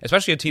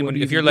 Especially a team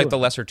if you're like the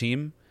lesser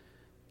team,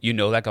 you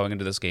know that going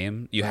into this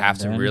game, you have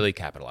to really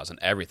capitalize on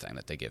everything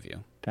that they give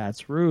you.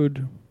 That's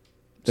rude.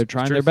 They're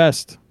trying their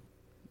best.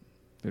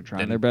 They're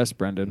trying their best,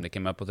 Brendan. They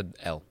came up with an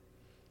L.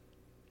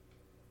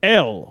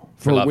 L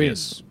for win.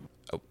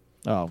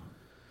 Oh.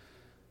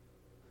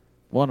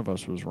 One of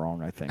us was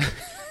wrong, I think.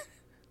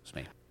 It's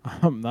me.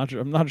 I'm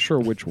not sure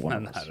which one.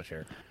 I'm not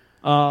sure.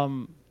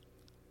 But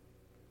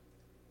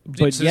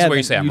this is where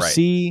you say I'm right.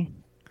 See,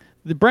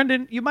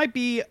 Brendan, you might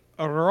be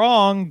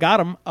wrong. Got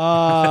him.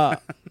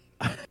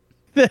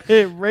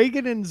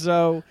 Reagan and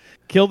Zoe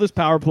killed this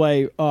power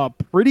play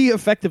pretty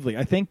effectively.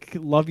 I think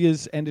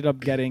Lovia's ended up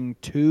getting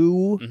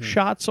 2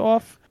 shots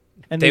off.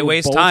 And they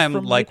waste time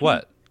like Nikki.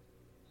 What?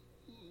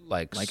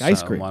 Like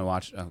ice cream.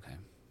 Okay.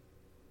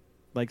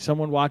 Like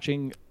someone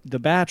watching The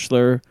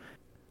Bachelor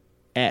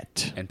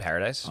in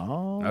Paradise?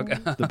 Oh, okay.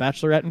 The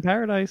Bachelorette in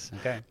Paradise.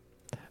 Okay.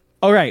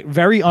 All right.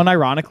 Very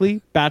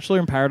unironically, Bachelor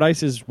in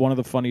Paradise is one of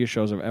the funniest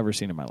shows I've ever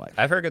seen in my life.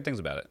 I've heard good things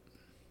about it.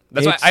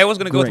 That's why I was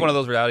going to go with one of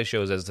those reality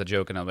shows as a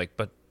joke, and I'm like,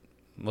 but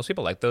most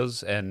people like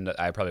those, and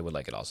I probably would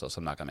like it also, so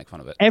I'm not going to make fun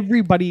of it.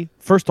 Everybody,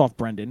 first off,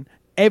 Brendan,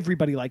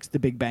 everybody likes The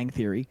Big Bang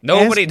Theory.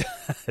 Nobody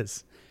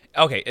does.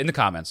 Okay, in the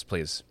comments,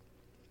 please.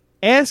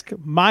 Ask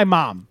my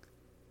mom.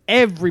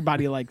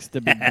 Everybody likes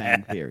The Big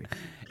Bang Theory.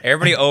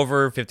 Everybody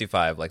over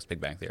 55 likes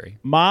Big Bang Theory.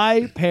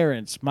 My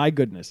parents, my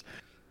goodness,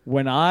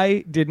 when I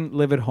didn't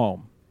live at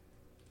home,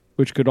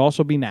 which could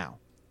also be now,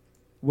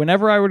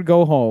 whenever I would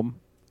go home,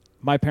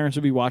 my parents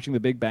would be watching The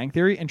Big Bang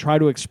Theory and try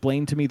to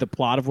explain to me the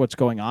plot of what's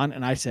going on,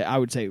 and I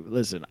would say,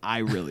 "Listen, I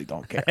really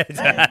don't care.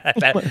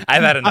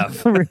 I've had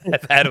enough.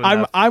 I've had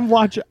enough.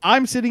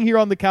 I'm sitting here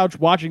on the couch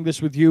watching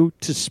this with you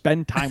to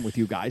spend time with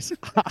you guys.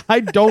 I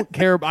don't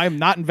care. I'm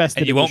not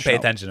invested. And you in won't the pay show.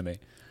 Attention to me.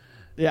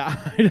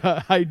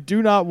 Yeah, I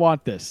do not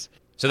want this.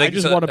 I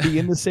just want to be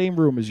in the same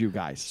room as you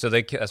guys. So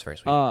that's very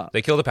sweet.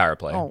 They killed the power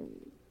play.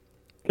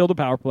 Killed the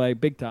power play,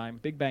 big time.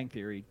 Big Bang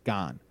Theory,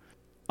 gone.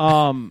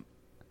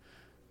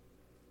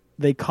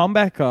 They come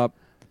back up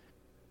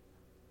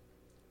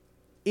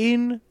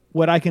in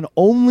what I can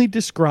only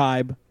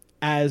describe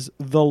as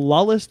the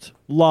lullest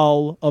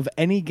lull of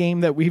any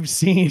game that we've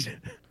seen.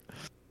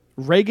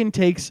 Reagan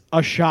takes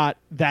a shot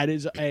that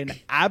is an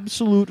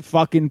absolute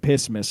fucking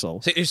piss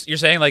missile. So you're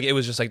saying like it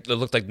was just like it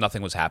looked like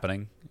nothing was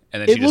happening,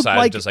 and then It she looked decided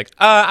like it's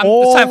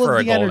time for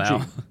a goal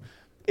now.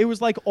 It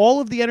was like all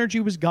of the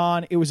energy was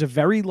gone. It was a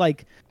very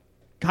like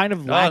kind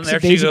of and there she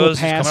lackadaisical goes,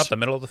 she's pass coming up the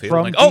middle of the field.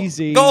 from Like,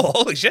 DZ. goal!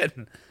 Holy shit!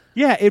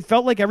 Yeah, it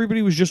felt like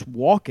everybody was just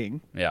walking.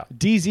 Yeah.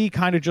 DZ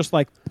kind of just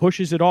like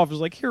pushes it off. Is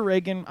like, here,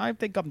 Reagan, I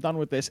think I'm done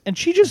with this. And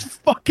she just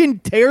fucking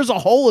tears a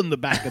hole in the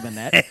back of the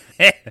net.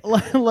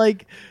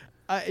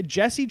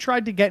 Jesse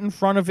tried to get in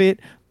front of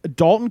it.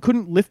 Dalton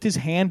couldn't lift his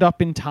hand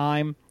up in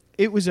time.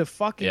 It was a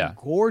fucking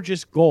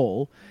gorgeous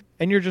goal.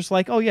 And you're just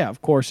like, oh, yeah,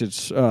 of course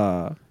it's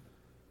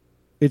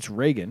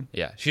Reagan.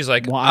 Yeah. She's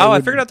like, I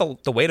figured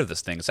out the weight of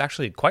this thing. It's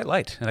actually quite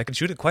light, and I can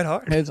shoot it quite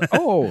hard.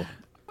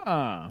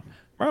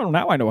 Well,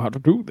 now I know how to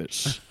do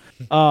this.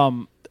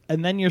 And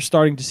then you're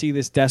starting to see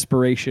this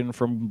desperation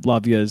from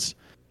Lovia's,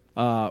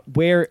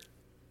 where,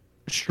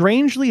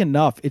 strangely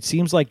enough, it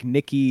seems like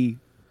Nicky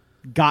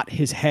got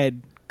his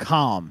head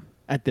calm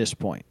at this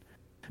point.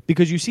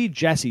 Because you see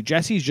Jesse.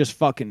 Jesse's just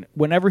fucking,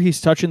 whenever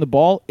he's touching the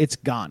ball, it's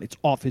gone. It's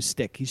off his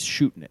stick. He's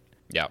shooting it.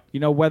 Yeah.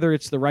 You know, whether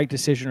it's the right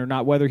decision or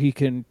not, whether he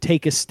can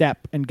take a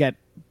step and get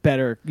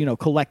better,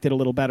 collect it a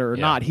little better or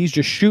not. He's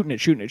just shooting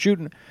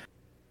it.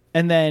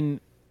 And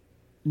then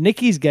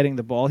Nicky's getting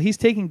the ball. He's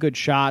taking good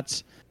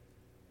shots,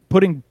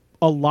 putting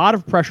a lot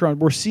of pressure on.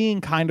 We're seeing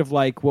kind of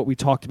like what we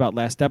talked about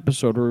last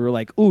episode where we were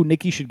like, ooh,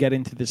 Nicky should get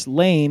into this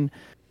lane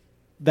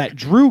that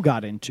Drew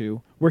got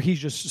into where he's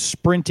just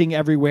sprinting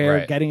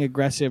everywhere, getting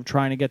aggressive,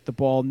 trying to get the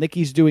ball.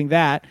 Nicky's doing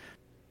that.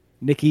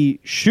 Nicky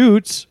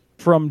shoots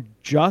from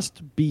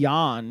just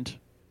beyond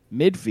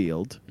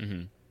midfield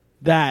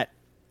that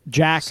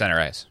Jack center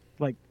ice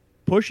like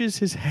pushes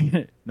his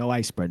hand. No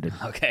ice, Brendan.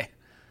 Okay.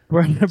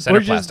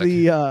 Pushes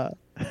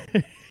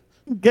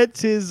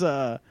gets his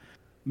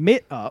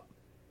mitt up,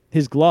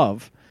 his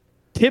glove,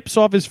 tips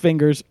off his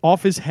fingers,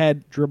 off his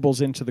head, dribbles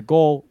into the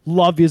goal.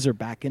 Lovias are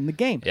back in the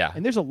game. Yeah.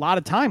 And there's a lot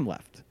of time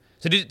left.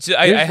 So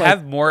I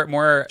have more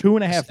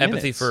 2.5 empathy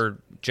minutes. for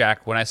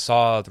Jack. When I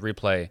saw the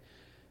replay,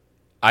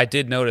 I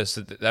did notice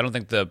that I don't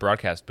think the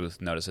broadcast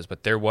booth noticed this,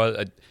 but there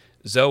was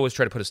Zoe was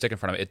trying to put a stick in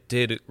front of it. It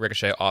did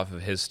ricochet off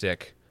of his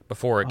stick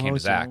before it came to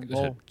Zach.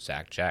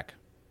 Jack.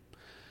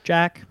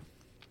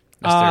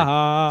 That's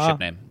their ship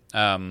name.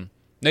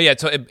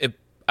 So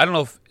I don't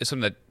know if it's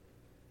something that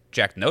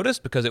Jack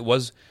noticed because it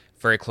was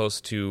very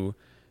close to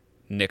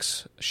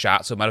Nick's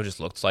shot, so it might have just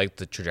looked like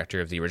the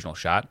trajectory of the original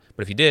shot.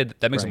 But if he did,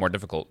 that makes it more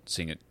difficult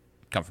seeing it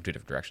come from two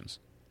different directions.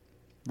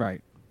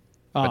 Right.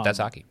 But that's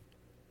hockey.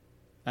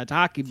 That's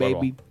hockey,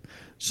 Floorball. baby.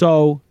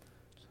 So,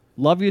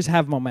 Love Yous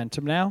have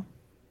momentum now.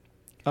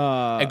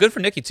 And good for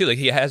Nikki too. Like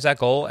he has that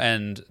goal,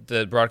 and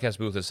the broadcast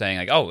booth is saying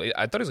like, "Oh,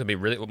 I thought he was gonna be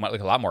really like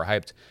a lot more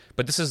hyped."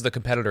 But this is the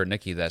competitor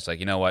Nikki that's like,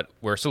 you know what,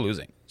 we're still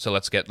losing, so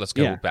let's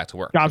go back to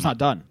work. Job's not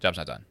done. Job's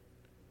not done.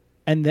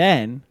 And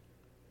then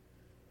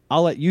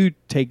I'll let you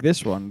take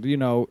this one. You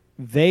know,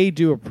 they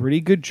do a pretty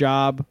good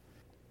job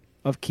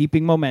of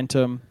keeping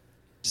momentum.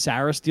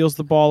 Sarah steals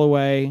the ball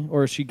away,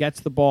 or she gets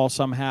the ball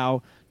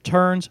somehow,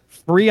 turns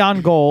free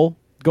on goal,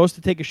 goes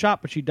to take a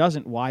shot, but she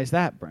doesn't. Why is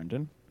that,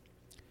 Brendan?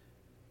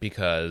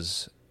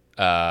 Because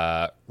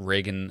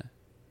Reagan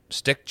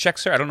stick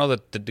checks her. I don't know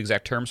the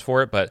exact terms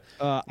for it, but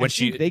when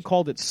they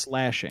called it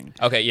slashing.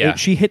 Okay, yeah.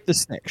 She hit the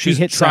stick. She's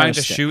hit trying Sarah's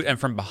to stick. shoot, and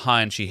from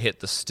behind she hit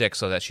the stick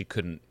so that she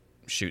couldn't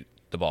shoot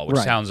the ball, which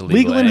Right. sounds illegal.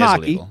 Legal in and it is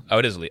hockey. illegal. Oh,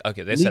 it is illegal.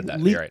 Okay, they said that.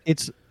 You're right.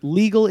 It's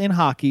legal in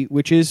hockey,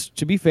 which is,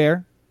 to be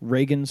fair,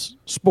 Reagan's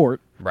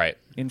sport. Right.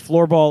 In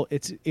floorball,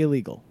 it's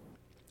illegal.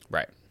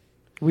 Right.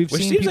 Which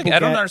seems like I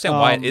don't understand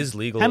why it is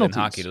legal penalties.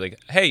 in hockey. Like,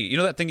 hey, you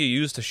know that thing you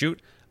use to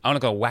shoot? I'm gonna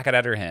go whack it out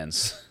of your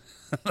hands.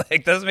 Like,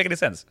 that doesn't make any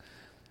sense.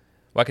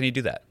 Why can you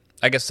do that?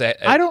 I guess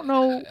I don't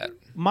know.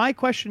 My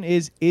question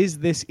is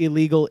this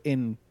illegal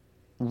in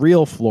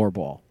real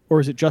floorball,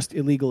 or is it just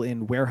illegal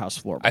in warehouse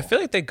floorball? I feel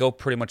like they go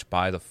pretty much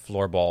by the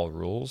floorball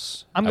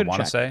rules. I'm I gonna want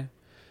to check. say.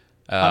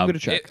 I'm gonna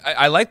check.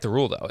 I like the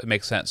rule though. It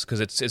makes sense because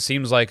it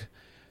seems like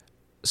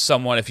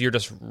someone, if you're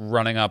just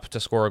running up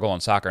to score a goal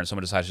in soccer and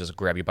someone decides to just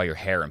grab you by your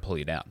hair and pull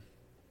you down.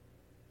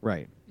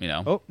 Right. You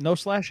know. Oh, no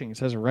slashing. It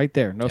says it right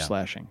there. No Yeah.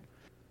 slashing.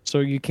 So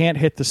you can't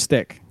hit the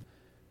stick.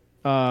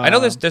 I know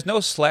there's no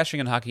slashing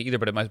in hockey either,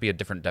 but it might be a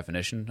different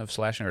definition of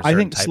slashing. Or a I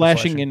certain think type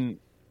slashing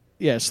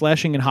of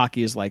slashing in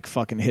hockey is like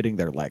fucking hitting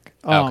their leg.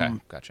 Okay,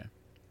 gotcha.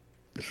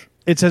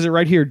 It says it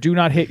right here. Do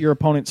not hit your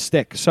opponent's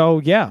stick. So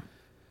yeah,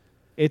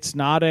 it's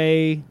not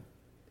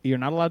you're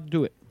not allowed to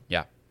do it.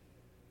 Yeah.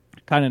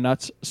 Kind of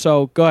nuts.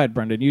 So go ahead,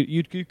 Brendan.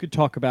 You could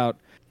talk about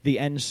the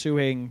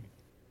ensuing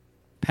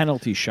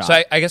penalty shot.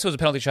 So I guess it was a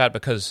penalty shot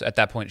because at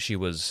that point she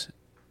was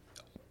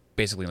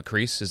basically in the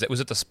crease. Was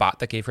it the spot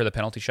that gave her the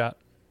penalty shot?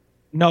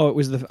 No, it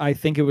was I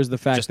think it was the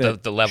fact Just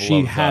that the level she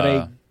of, had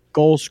a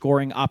goal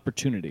scoring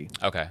opportunity.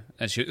 Okay,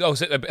 and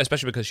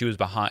especially because she was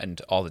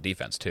behind all the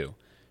defense too.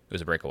 It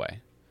was a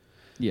breakaway.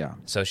 Yeah.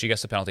 So she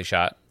gets the penalty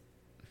shot.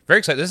 Very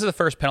excited. This is the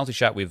first penalty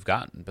shot we've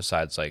gotten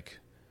besides like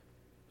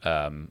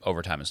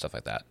overtime and stuff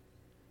like that.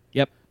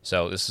 Yep.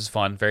 So this is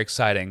fun. Very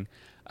exciting.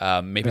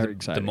 Maybe Very the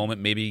exciting.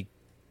 moment maybe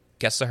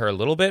gets to her a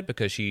little bit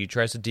because she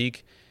tries to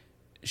deke.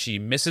 She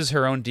misses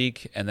her own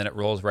deke, and then it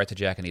rolls right to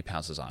Jack, and he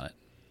pounces on it.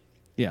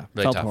 Yeah.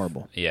 Really Felt tough.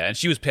 horrible. Yeah, and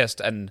she was pissed,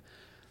 and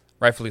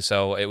rightfully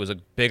so. It was a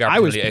big I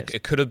was opportunity. pissed.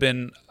 It could have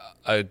been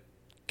a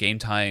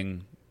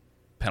game-tying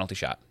penalty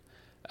shot,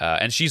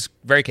 and she's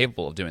very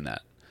capable of doing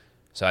that.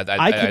 So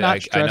I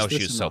know she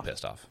was so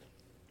pissed off.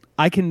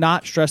 I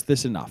cannot stress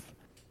this enough.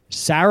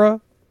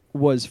 Sarah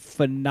was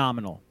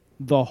phenomenal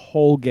the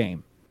whole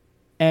game.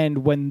 And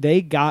when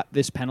they got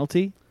this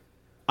penalty,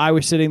 I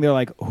was sitting there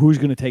like, who's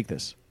going to take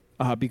this?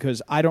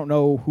 Because I don't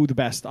know who the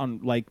best on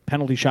like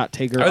penalty shot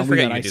taker on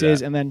that ice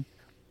is. And then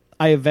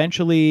I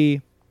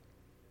eventually,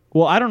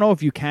 well, I don't know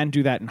if you can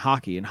do that in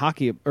hockey. In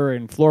hockey or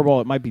in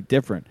floorball, it might be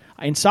different.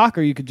 In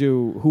soccer, you could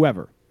do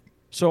whoever.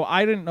 So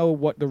I didn't know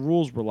what the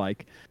rules were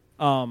like.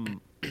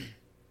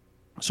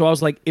 So I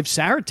was like, if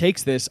Sarah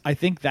takes this, I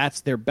think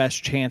that's their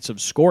best chance of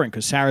scoring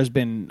because Sarah's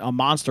been a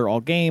monster all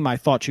game. I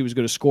thought she was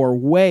going to score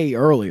way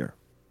earlier.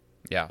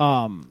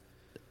 Yeah.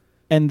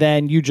 And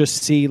then you just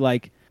see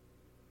like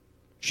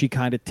she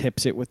kind of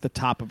tips it with the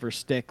top of her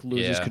stick,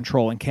 loses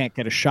control, and can't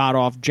get a shot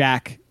off.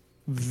 Jack,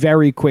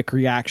 very quick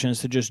reactions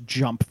to just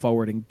jump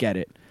forward and get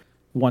it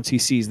once he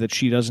sees that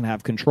she doesn't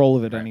have control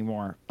of it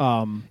anymore.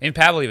 And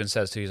Pavel even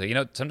says too, he's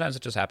like, sometimes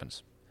it just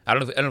happens. I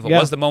don't know if it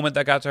was the moment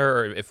that got to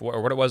her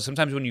or what it was.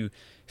 Sometimes when you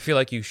feel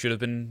like you should have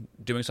been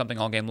doing something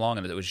all game long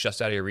and it was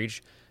just out of your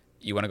reach,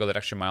 you want to go that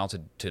extra mile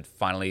to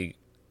finally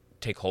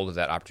take hold of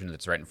that opportunity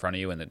that's right in front of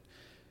you, and it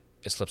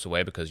slips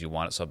away because you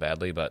want it so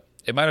badly. But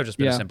it might have just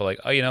been a simple like,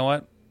 oh, you know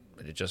what?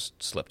 It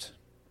just slipped,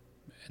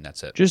 and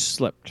that's it. Just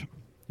slipped.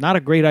 Not a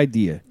great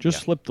idea.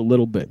 Just slipped a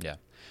little bit. Yeah.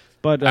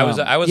 But I was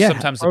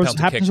sometimes the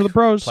penalty happens kick to the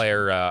pros.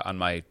 player on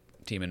my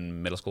team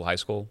in middle school, high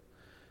school.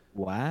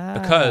 Wow.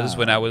 Because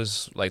when I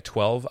was like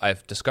 12,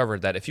 I've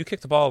discovered that if you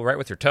kick the ball right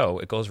with your toe,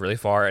 it goes really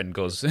far and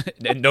goes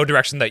in no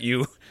direction that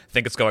you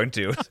think it's going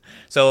to.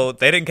 So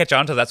they didn't catch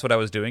on to that's what I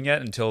was doing yet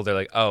until they're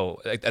like, oh,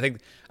 I think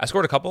I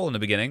scored a couple in the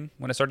beginning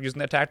when I started using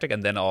that tactic,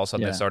 and then all of a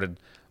sudden they started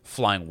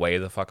flying way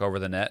the fuck over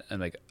the net.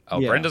 And like, oh,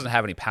 Brent doesn't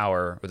have any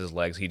power with his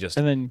legs. He just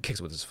kicks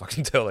with his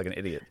fucking toe like an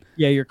idiot.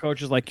 Yeah, your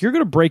coach is like, you're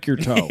going to break your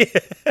toe.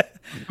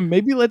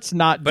 Maybe let's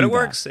not But do it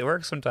works. that. It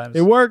works sometimes.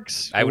 It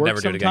works. I would It never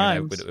works do it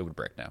again. sometimes. It would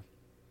break now.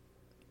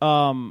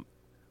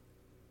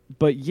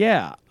 But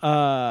yeah,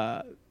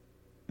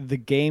 the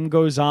game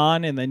goes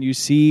on, and then you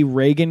see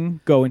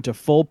Reagan go into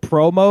full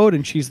pro mode,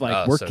 and she's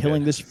like, we're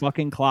killing this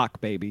fucking clock,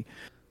 baby.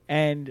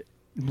 And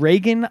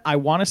Reagan, I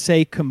want to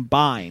say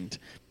combined,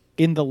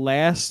 in the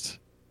last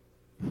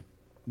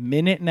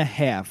minute and a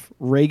half,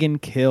 Reagan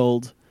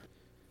killed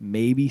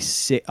maybe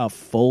a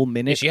full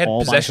minute. Yeah, she had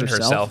all possession by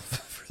herself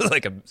for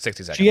like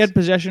 60 seconds. She had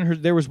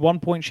possession. There was one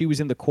point she was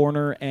in the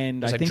corner,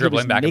 and I like think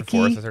dribbling it was back Nikki.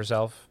 and forth with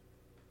herself.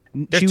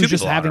 She was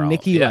just having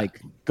Nikki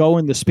like go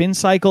in the spin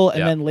cycle,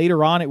 and then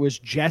later on it was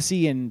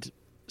Jesse and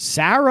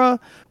Sarah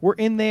were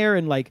in there,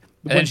 and like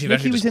when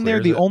Nikki was in there,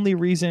 the only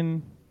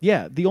reason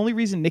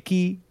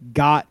Nikki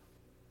got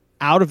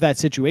out of that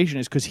situation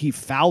is because he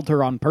fouled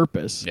her on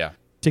purpose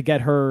to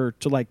get her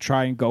to like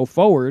try and go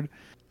forward.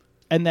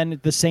 And then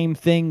the same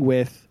thing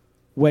with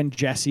when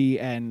Jesse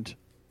and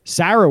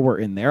Sarah were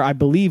in there. I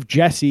believe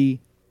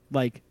Jesse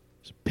like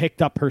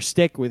picked up her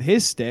stick with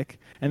his stick,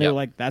 and they were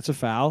like, "That's a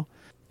foul."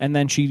 And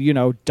then she,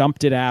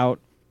 dumped it out.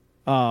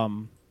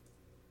 Dalton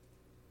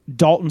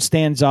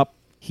stands up.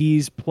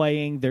 He's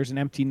playing. There's an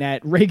empty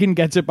net. Reagan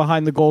gets it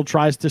behind the goal,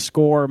 tries to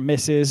score,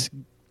 misses.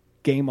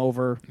 Game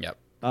over. Yep.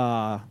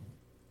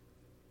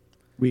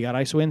 We Got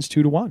Ice wins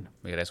 2-1.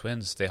 We Got Ice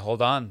wins. They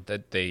hold on.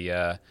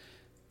 They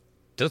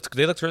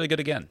looked really good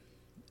again,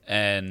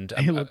 and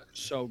they looked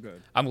so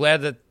good. I'm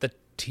glad that the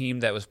team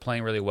that was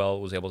playing really well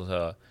was able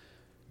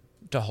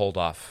to hold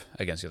off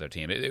against the other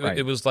team.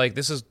 It was like,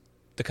 this is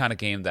the kind of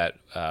game that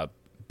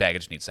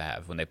Baggage needs to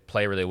have when they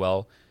play really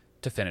well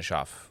to finish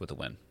off with a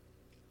win.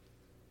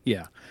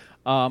 Yeah.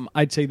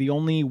 I'd say the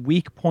only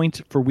weak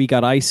point for We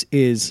Got Ice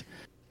is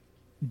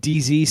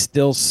DZ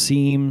still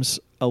seems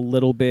a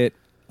little bit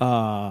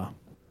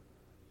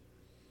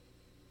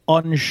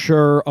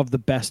unsure of the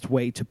best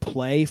way to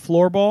play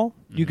floorball.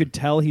 Mm-hmm. You could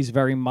tell he's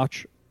very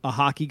much a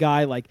hockey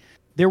guy. Like,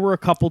 there were a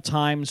couple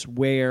times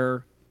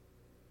where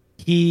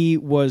he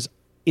was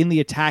in the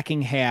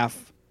attacking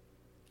half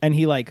and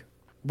he like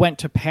went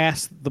to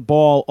pass the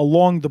ball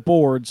along the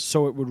boards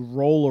so it would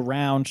roll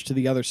around to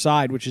the other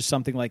side, which is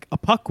something like a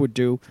puck would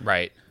do.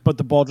 Right. But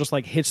the ball just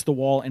like hits the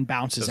wall and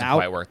bounces out. Doesn't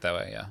quite work that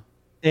way, yeah.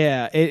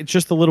 Yeah, it's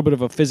just a little bit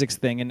of a physics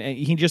thing, and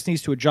he just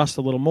needs to adjust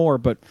a little more,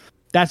 but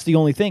that's the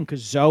only thing,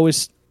 because Zoe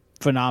is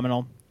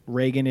phenomenal.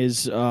 Reagan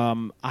is,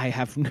 I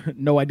have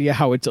no idea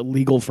how it's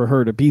illegal for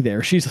her to be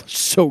there. She's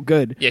so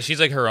good. Yeah, she's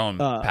like her own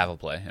paddle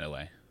play, in a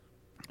way.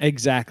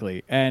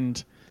 Exactly.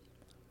 And,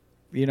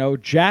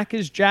 Jack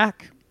is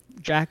Jack.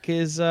 Jack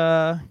is...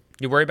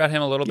 You worry about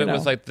him a little bit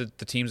with like the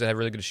teams that have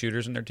really good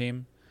shooters in their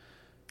team.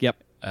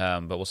 Yep.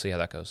 But we'll see how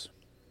that goes.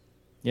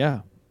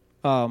 Yeah.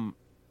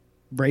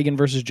 Reagan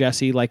versus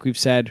Jesse, like we've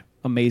said,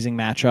 amazing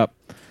matchup.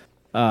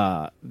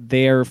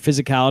 Their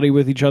physicality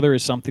with each other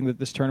is something that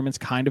this tournament's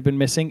kind of been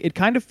missing. It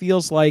kind of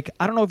feels like,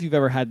 I don't know if you've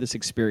ever had this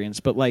experience,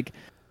 but like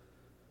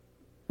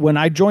when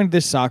I joined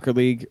this soccer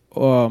league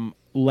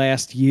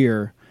last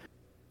year,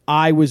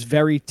 I was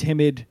very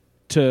timid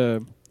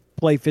to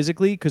play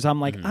physically because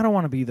I'm like, I don't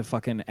want to be the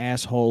fucking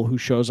asshole who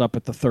shows up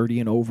at the 30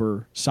 and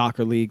over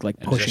soccer league, like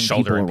pushing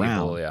people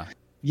around.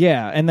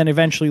 Yeah, and then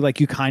eventually, like,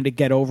 you kind of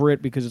get over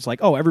it because it's like,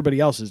 oh, everybody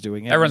else is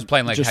doing it. Everyone's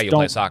playing like how you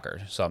play soccer,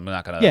 so I'm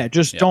not going to... Yeah,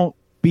 don't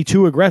be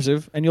too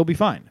aggressive, and you'll be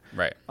fine.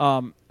 Right.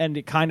 And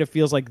it kind of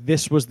feels like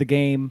this was the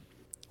game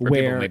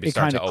where it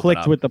kind of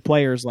clicked with the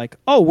players, like,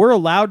 oh, we're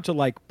allowed to,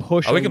 like,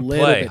 push a little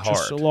bit hard.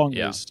 Just so long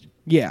as...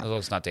 Yeah. As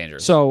it's not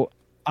dangerous. So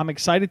I'm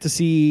excited to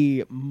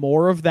see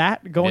more of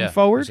that going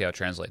forward. We'll see how it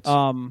translates.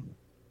 How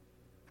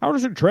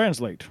does it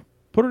translate?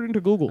 Put it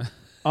into Google.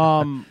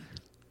 No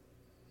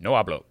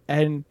hablo.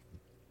 And...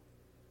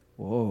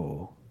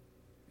 Whoa.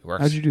 It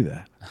works. How'd you do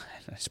that?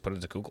 I just put it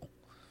into Google.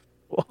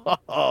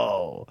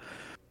 Whoa.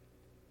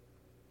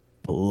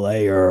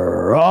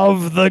 Player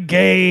of the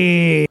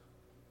game.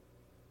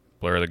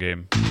 Player of the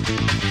game.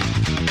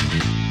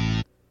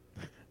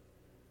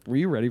 Were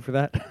you ready for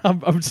that?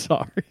 I'm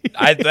sorry.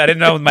 I didn't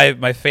know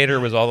my fader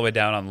was all the way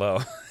down on low.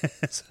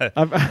 So,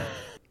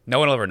 no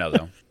one will ever know,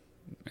 though.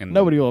 And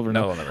nobody will ever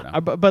know. No one will ever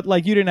know. But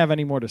like, you didn't have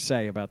any more to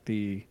say about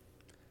the...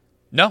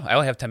 No, I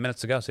only have 10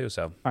 minutes to go, too,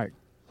 so... All right.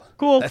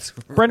 Cool.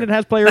 Brendan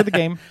has player of the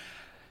game.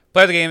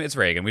 Player of the game, it's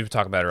Reagan. We've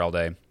talked about her all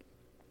day.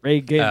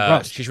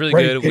 Reagan she's really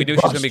good. We knew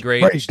she was going to be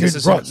great. This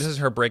is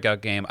her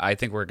breakout game. I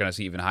think we're going to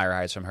see even higher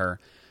highs from her.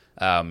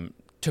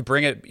 To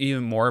bring it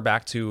even more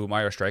back to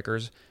Mario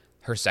Strikers,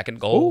 her second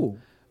goal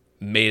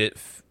made it...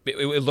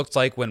 It looked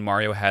like when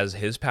Mario has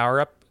his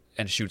power-up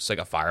and shoots like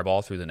a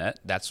fireball through the net.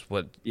 That's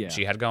what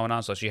she had going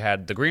on. So she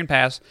had the green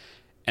pass,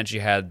 and she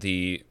had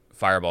the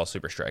fireball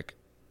super strike.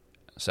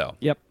 So...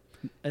 Yep.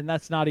 And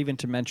that's not even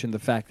to mention the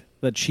fact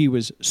that she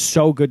was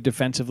so good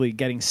defensively,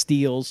 getting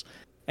steals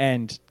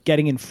and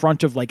getting in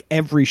front of like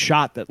every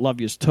shot that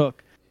Lovius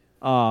took.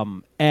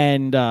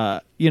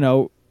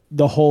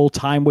 The whole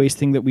time waste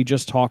thing that we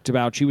just talked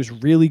about. She was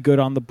really good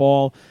on the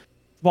ball.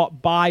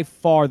 By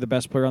far the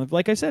best player on the...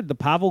 Like I said, the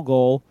Pavel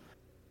goal,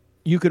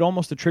 you could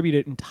almost attribute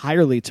it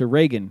entirely to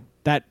Reagan.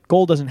 That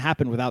goal doesn't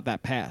happen without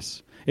that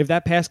pass. If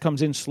that pass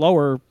comes in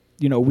slower,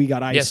 We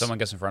Got Ice... Yeah, someone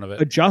gets in front of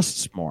it.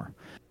 Adjusts more.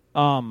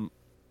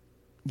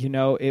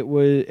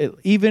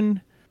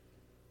 Even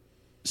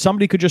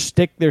somebody could just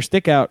stick their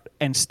stick out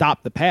and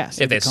stop the pass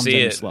if they it comes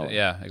see in it. slower.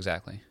 Yeah,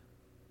 exactly.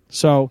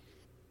 So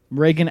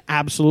Reagan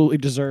absolutely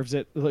deserves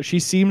it. She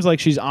seems like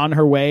she's on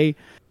her way.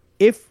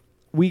 If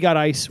We Got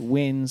Ice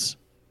wins.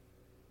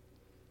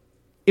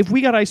 If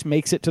We Got Ice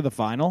makes it to the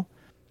final,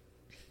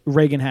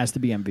 Reagan has to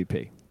be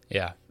MVP.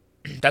 Yeah,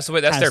 that's the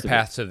way. That's their to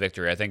path to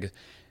victory. I think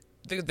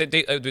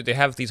they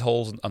have these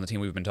holes on the team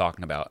we've been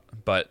talking about,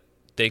 but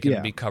they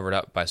can be covered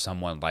up by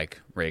someone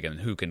like Reagan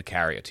who can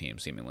carry a team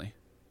seemingly.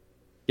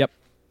 Yep,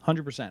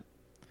 100%.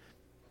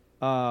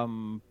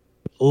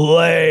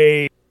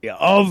 Play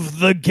of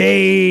the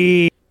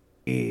game.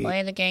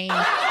 Play the game.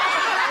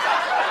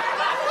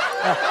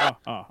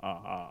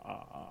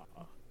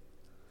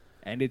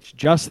 And it's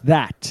just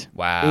that.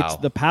 Wow. It's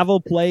the Pavel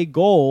play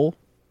goal.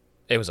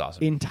 It was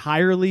awesome.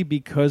 Entirely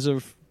because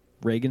of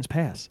Reagan's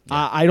pass.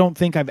 Yeah. I don't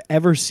think I've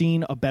ever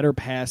seen a better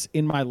pass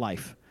in my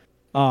life.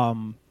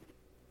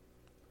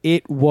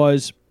 It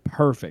was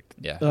perfect.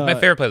 Yeah. My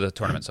favorite play of the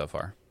tournament so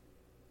far.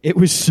 It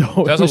was so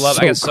I also love.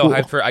 So I get so cool.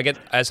 hyped for. I get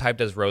as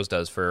hyped as Rose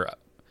does for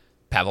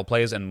Pavel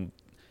plays, and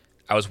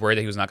I was worried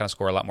that he was not going to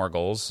score a lot more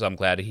goals. So I'm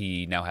glad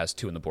he now has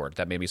 2 on the board.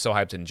 That made me so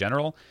hyped in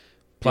general.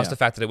 Plus the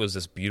fact that it was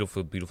this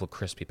beautiful, beautiful,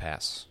 crispy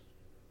pass.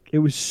 It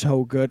was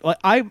so good.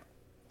 Like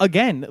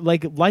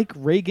like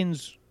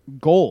Reagan's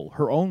goal,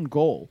 her own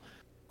goal.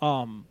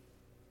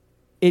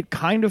 It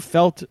kind of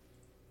felt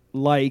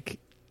like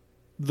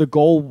the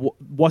goal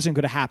wasn't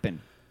going to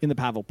happen in the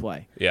Pavel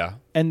play. Yeah.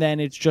 And then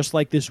it's just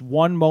like this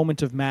one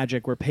moment of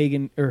magic where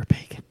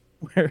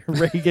where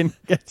Reagan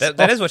gets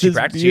that is what she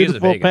practiced. She is a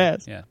pagan.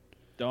 Pass. Yeah.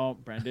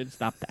 Don't, Brendan,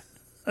 stop that.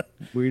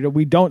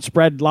 we don't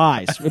spread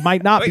lies. It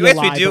might not be a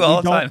lie. We do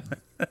all the time.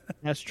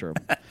 That's true.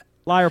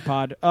 Liar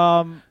pod.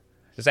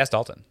 Just ask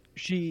Dalton.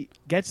 She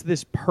gets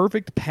this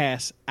perfect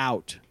pass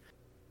out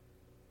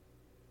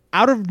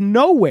of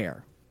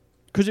nowhere,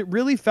 because it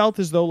really felt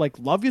as though like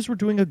Lovias were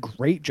doing a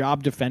great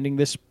job defending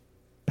this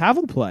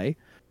Pavel play.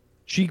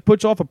 She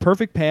puts off a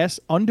perfect pass,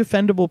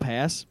 undefendable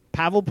pass.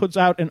 Pavel puts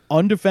out an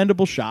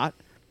undefendable shot,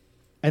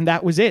 and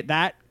that was it.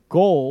 That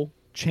goal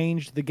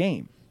changed the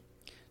game.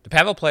 The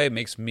Pavel play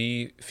makes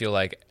me feel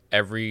like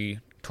every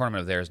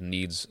tournament of theirs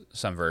needs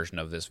some version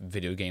of this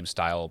video game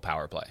style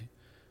power play,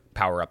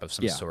 power up of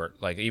some sort.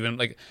 Like even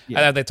like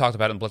I know they talked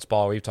about it in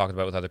Blitzball. We've talked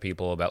about it with other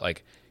people about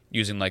like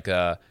using like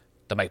the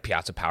Mike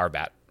Piazza power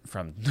bat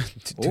from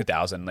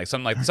 2000, like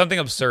something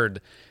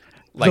absurd,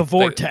 like the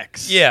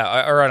Vortex. Like,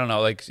 yeah, or I don't know,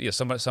 like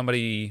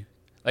somebody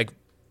like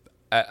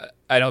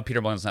I know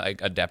Peter Mullen's not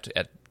like, adept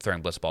at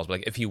throwing Blitzballs, but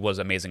like if he was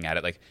amazing at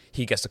it, like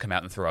he gets to come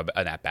out and throw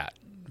an at bat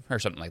or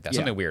something like that,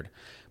 something weird.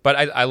 But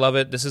I love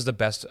it. This is the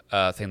best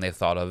thing they've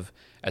thought of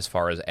as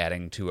far as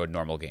adding to a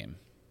normal game.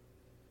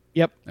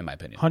 Yep. In my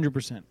opinion.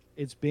 100%.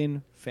 It's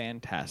been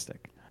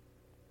fantastic.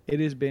 It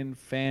has been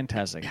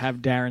fantastic. Have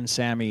Darren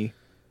Sammy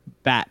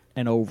bat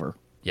and over.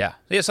 Yeah.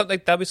 Yeah,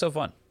 something that'd be so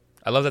fun.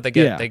 I love that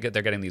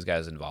they're getting these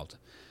guys involved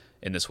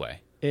in this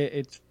way.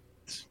 It's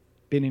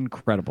been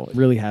incredible. It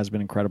really has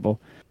been incredible.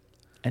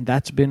 And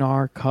that's been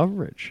our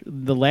coverage.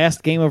 The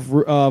last game of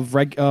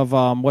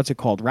what's it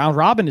called? Round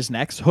Robin is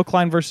next.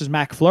 Hookline versus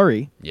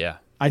McFlurry. Yeah.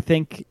 I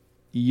think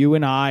you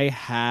and I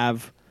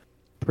have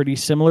pretty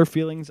similar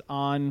feelings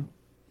on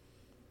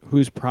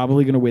who's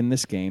probably going to win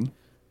this game.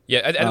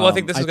 Yeah, well, I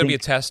think this is going to be a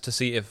test to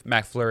see if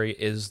McFlurry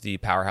is the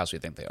powerhouse we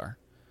think they are.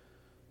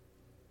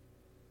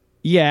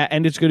 Yeah,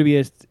 and it's going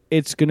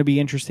to be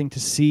interesting to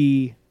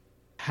see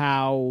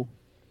how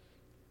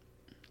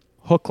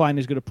Hookline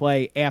is going to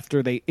play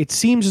after it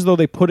seems as though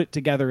they put it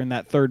together in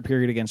that third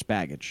period against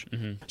Baggage.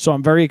 Mm-hmm. So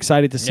I'm very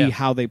excited to see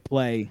how they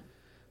play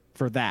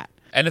for that.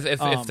 And if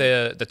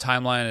the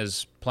timeline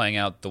is playing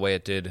out the way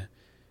it did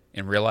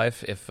in real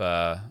life, if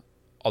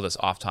all this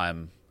off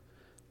time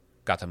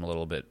got them a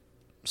little bit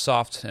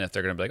soft, and if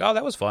they're going to be like, oh,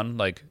 that was fun,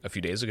 like a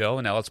few days ago,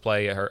 and now let's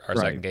play our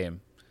second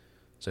game.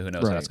 So who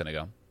knows how that's going to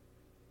go.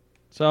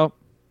 So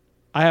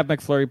I have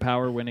McFlurry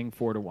Power winning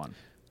 4-1.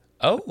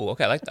 Oh,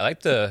 okay. I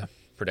like the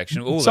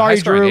prediction. Ooh, sorry, the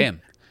high scoring Drew.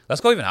 game. Let's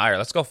go even higher.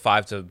 Let's go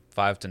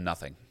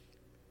 5-0.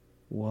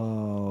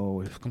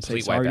 Whoa!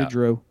 Complete sorry wipeout. to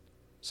Drew.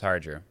 Sorry,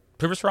 Drew.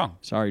 Prove us wrong.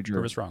 Sorry, Drew.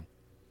 Prove us wrong.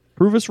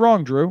 Prove us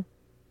wrong, Drew.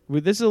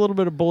 This is a little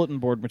bit of bulletin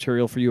board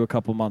material for you a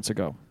couple months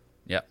ago.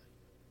 Yep.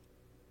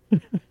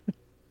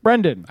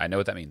 Brendan, I know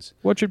what that means.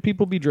 what should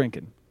people be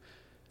drinking?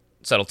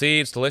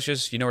 Subtlety. It's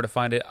delicious. You know where to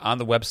find it on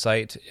the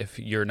website. If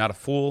you're not a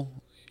fool,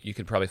 you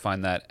can probably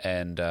find that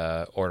and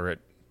order it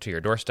to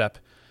your doorstep.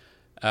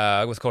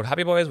 With code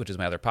Happy Boys, which is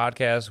my other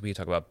podcast, we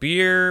talk about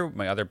beer.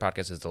 My other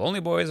podcast is The Lonely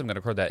Boys. I'm going to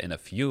record that in a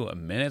few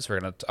minutes. We're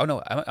going to. Oh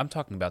no, I'm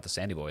talking about the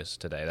Sandy Boys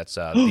today. That's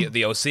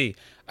the OC.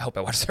 I hope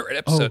I watched the right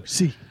episode.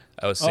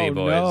 OC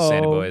Boys, no.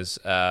 Sandy Boys.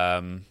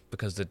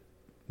 Because the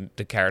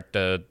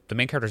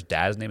main character's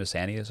dad's name is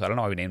Sandy, so I don't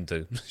know why we named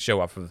the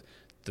show off of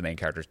the main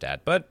character's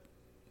dad, but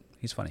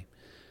he's funny.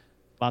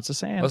 Lots of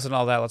sand. Listen to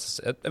all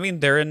that. I mean,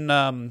 they're in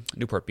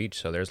Newport Beach,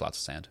 so there's lots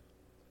of sand.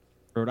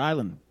 Rhode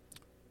Island.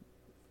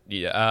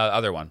 Yeah,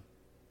 other one.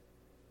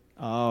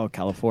 Oh,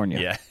 California.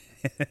 Yeah.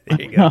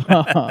 There you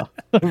go.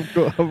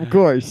 Of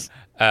course.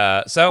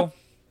 So,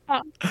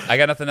 I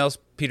got nothing else.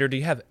 Peter, do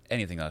you have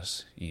anything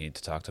else you need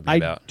to talk to me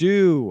about? I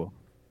do.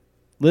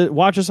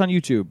 Watch us on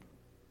YouTube.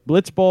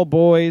 Blitzball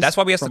Boys. That's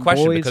why we asked the from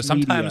question, Boys because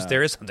sometimes Media.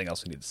 there is something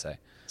else we need to say.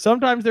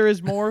 Sometimes there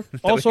is more. we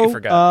Also,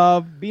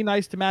 forgot. be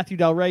nice to Matthew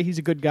Del Rey. He's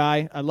a good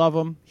guy. I love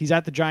him. He's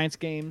at the Giants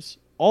games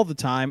all the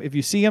time. If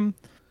you see him,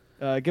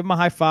 give him a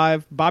high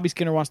five. Bobby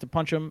Skinner wants to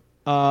punch him.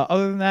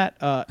 Other than that,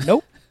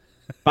 nope.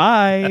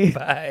 Bye.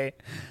 Bye.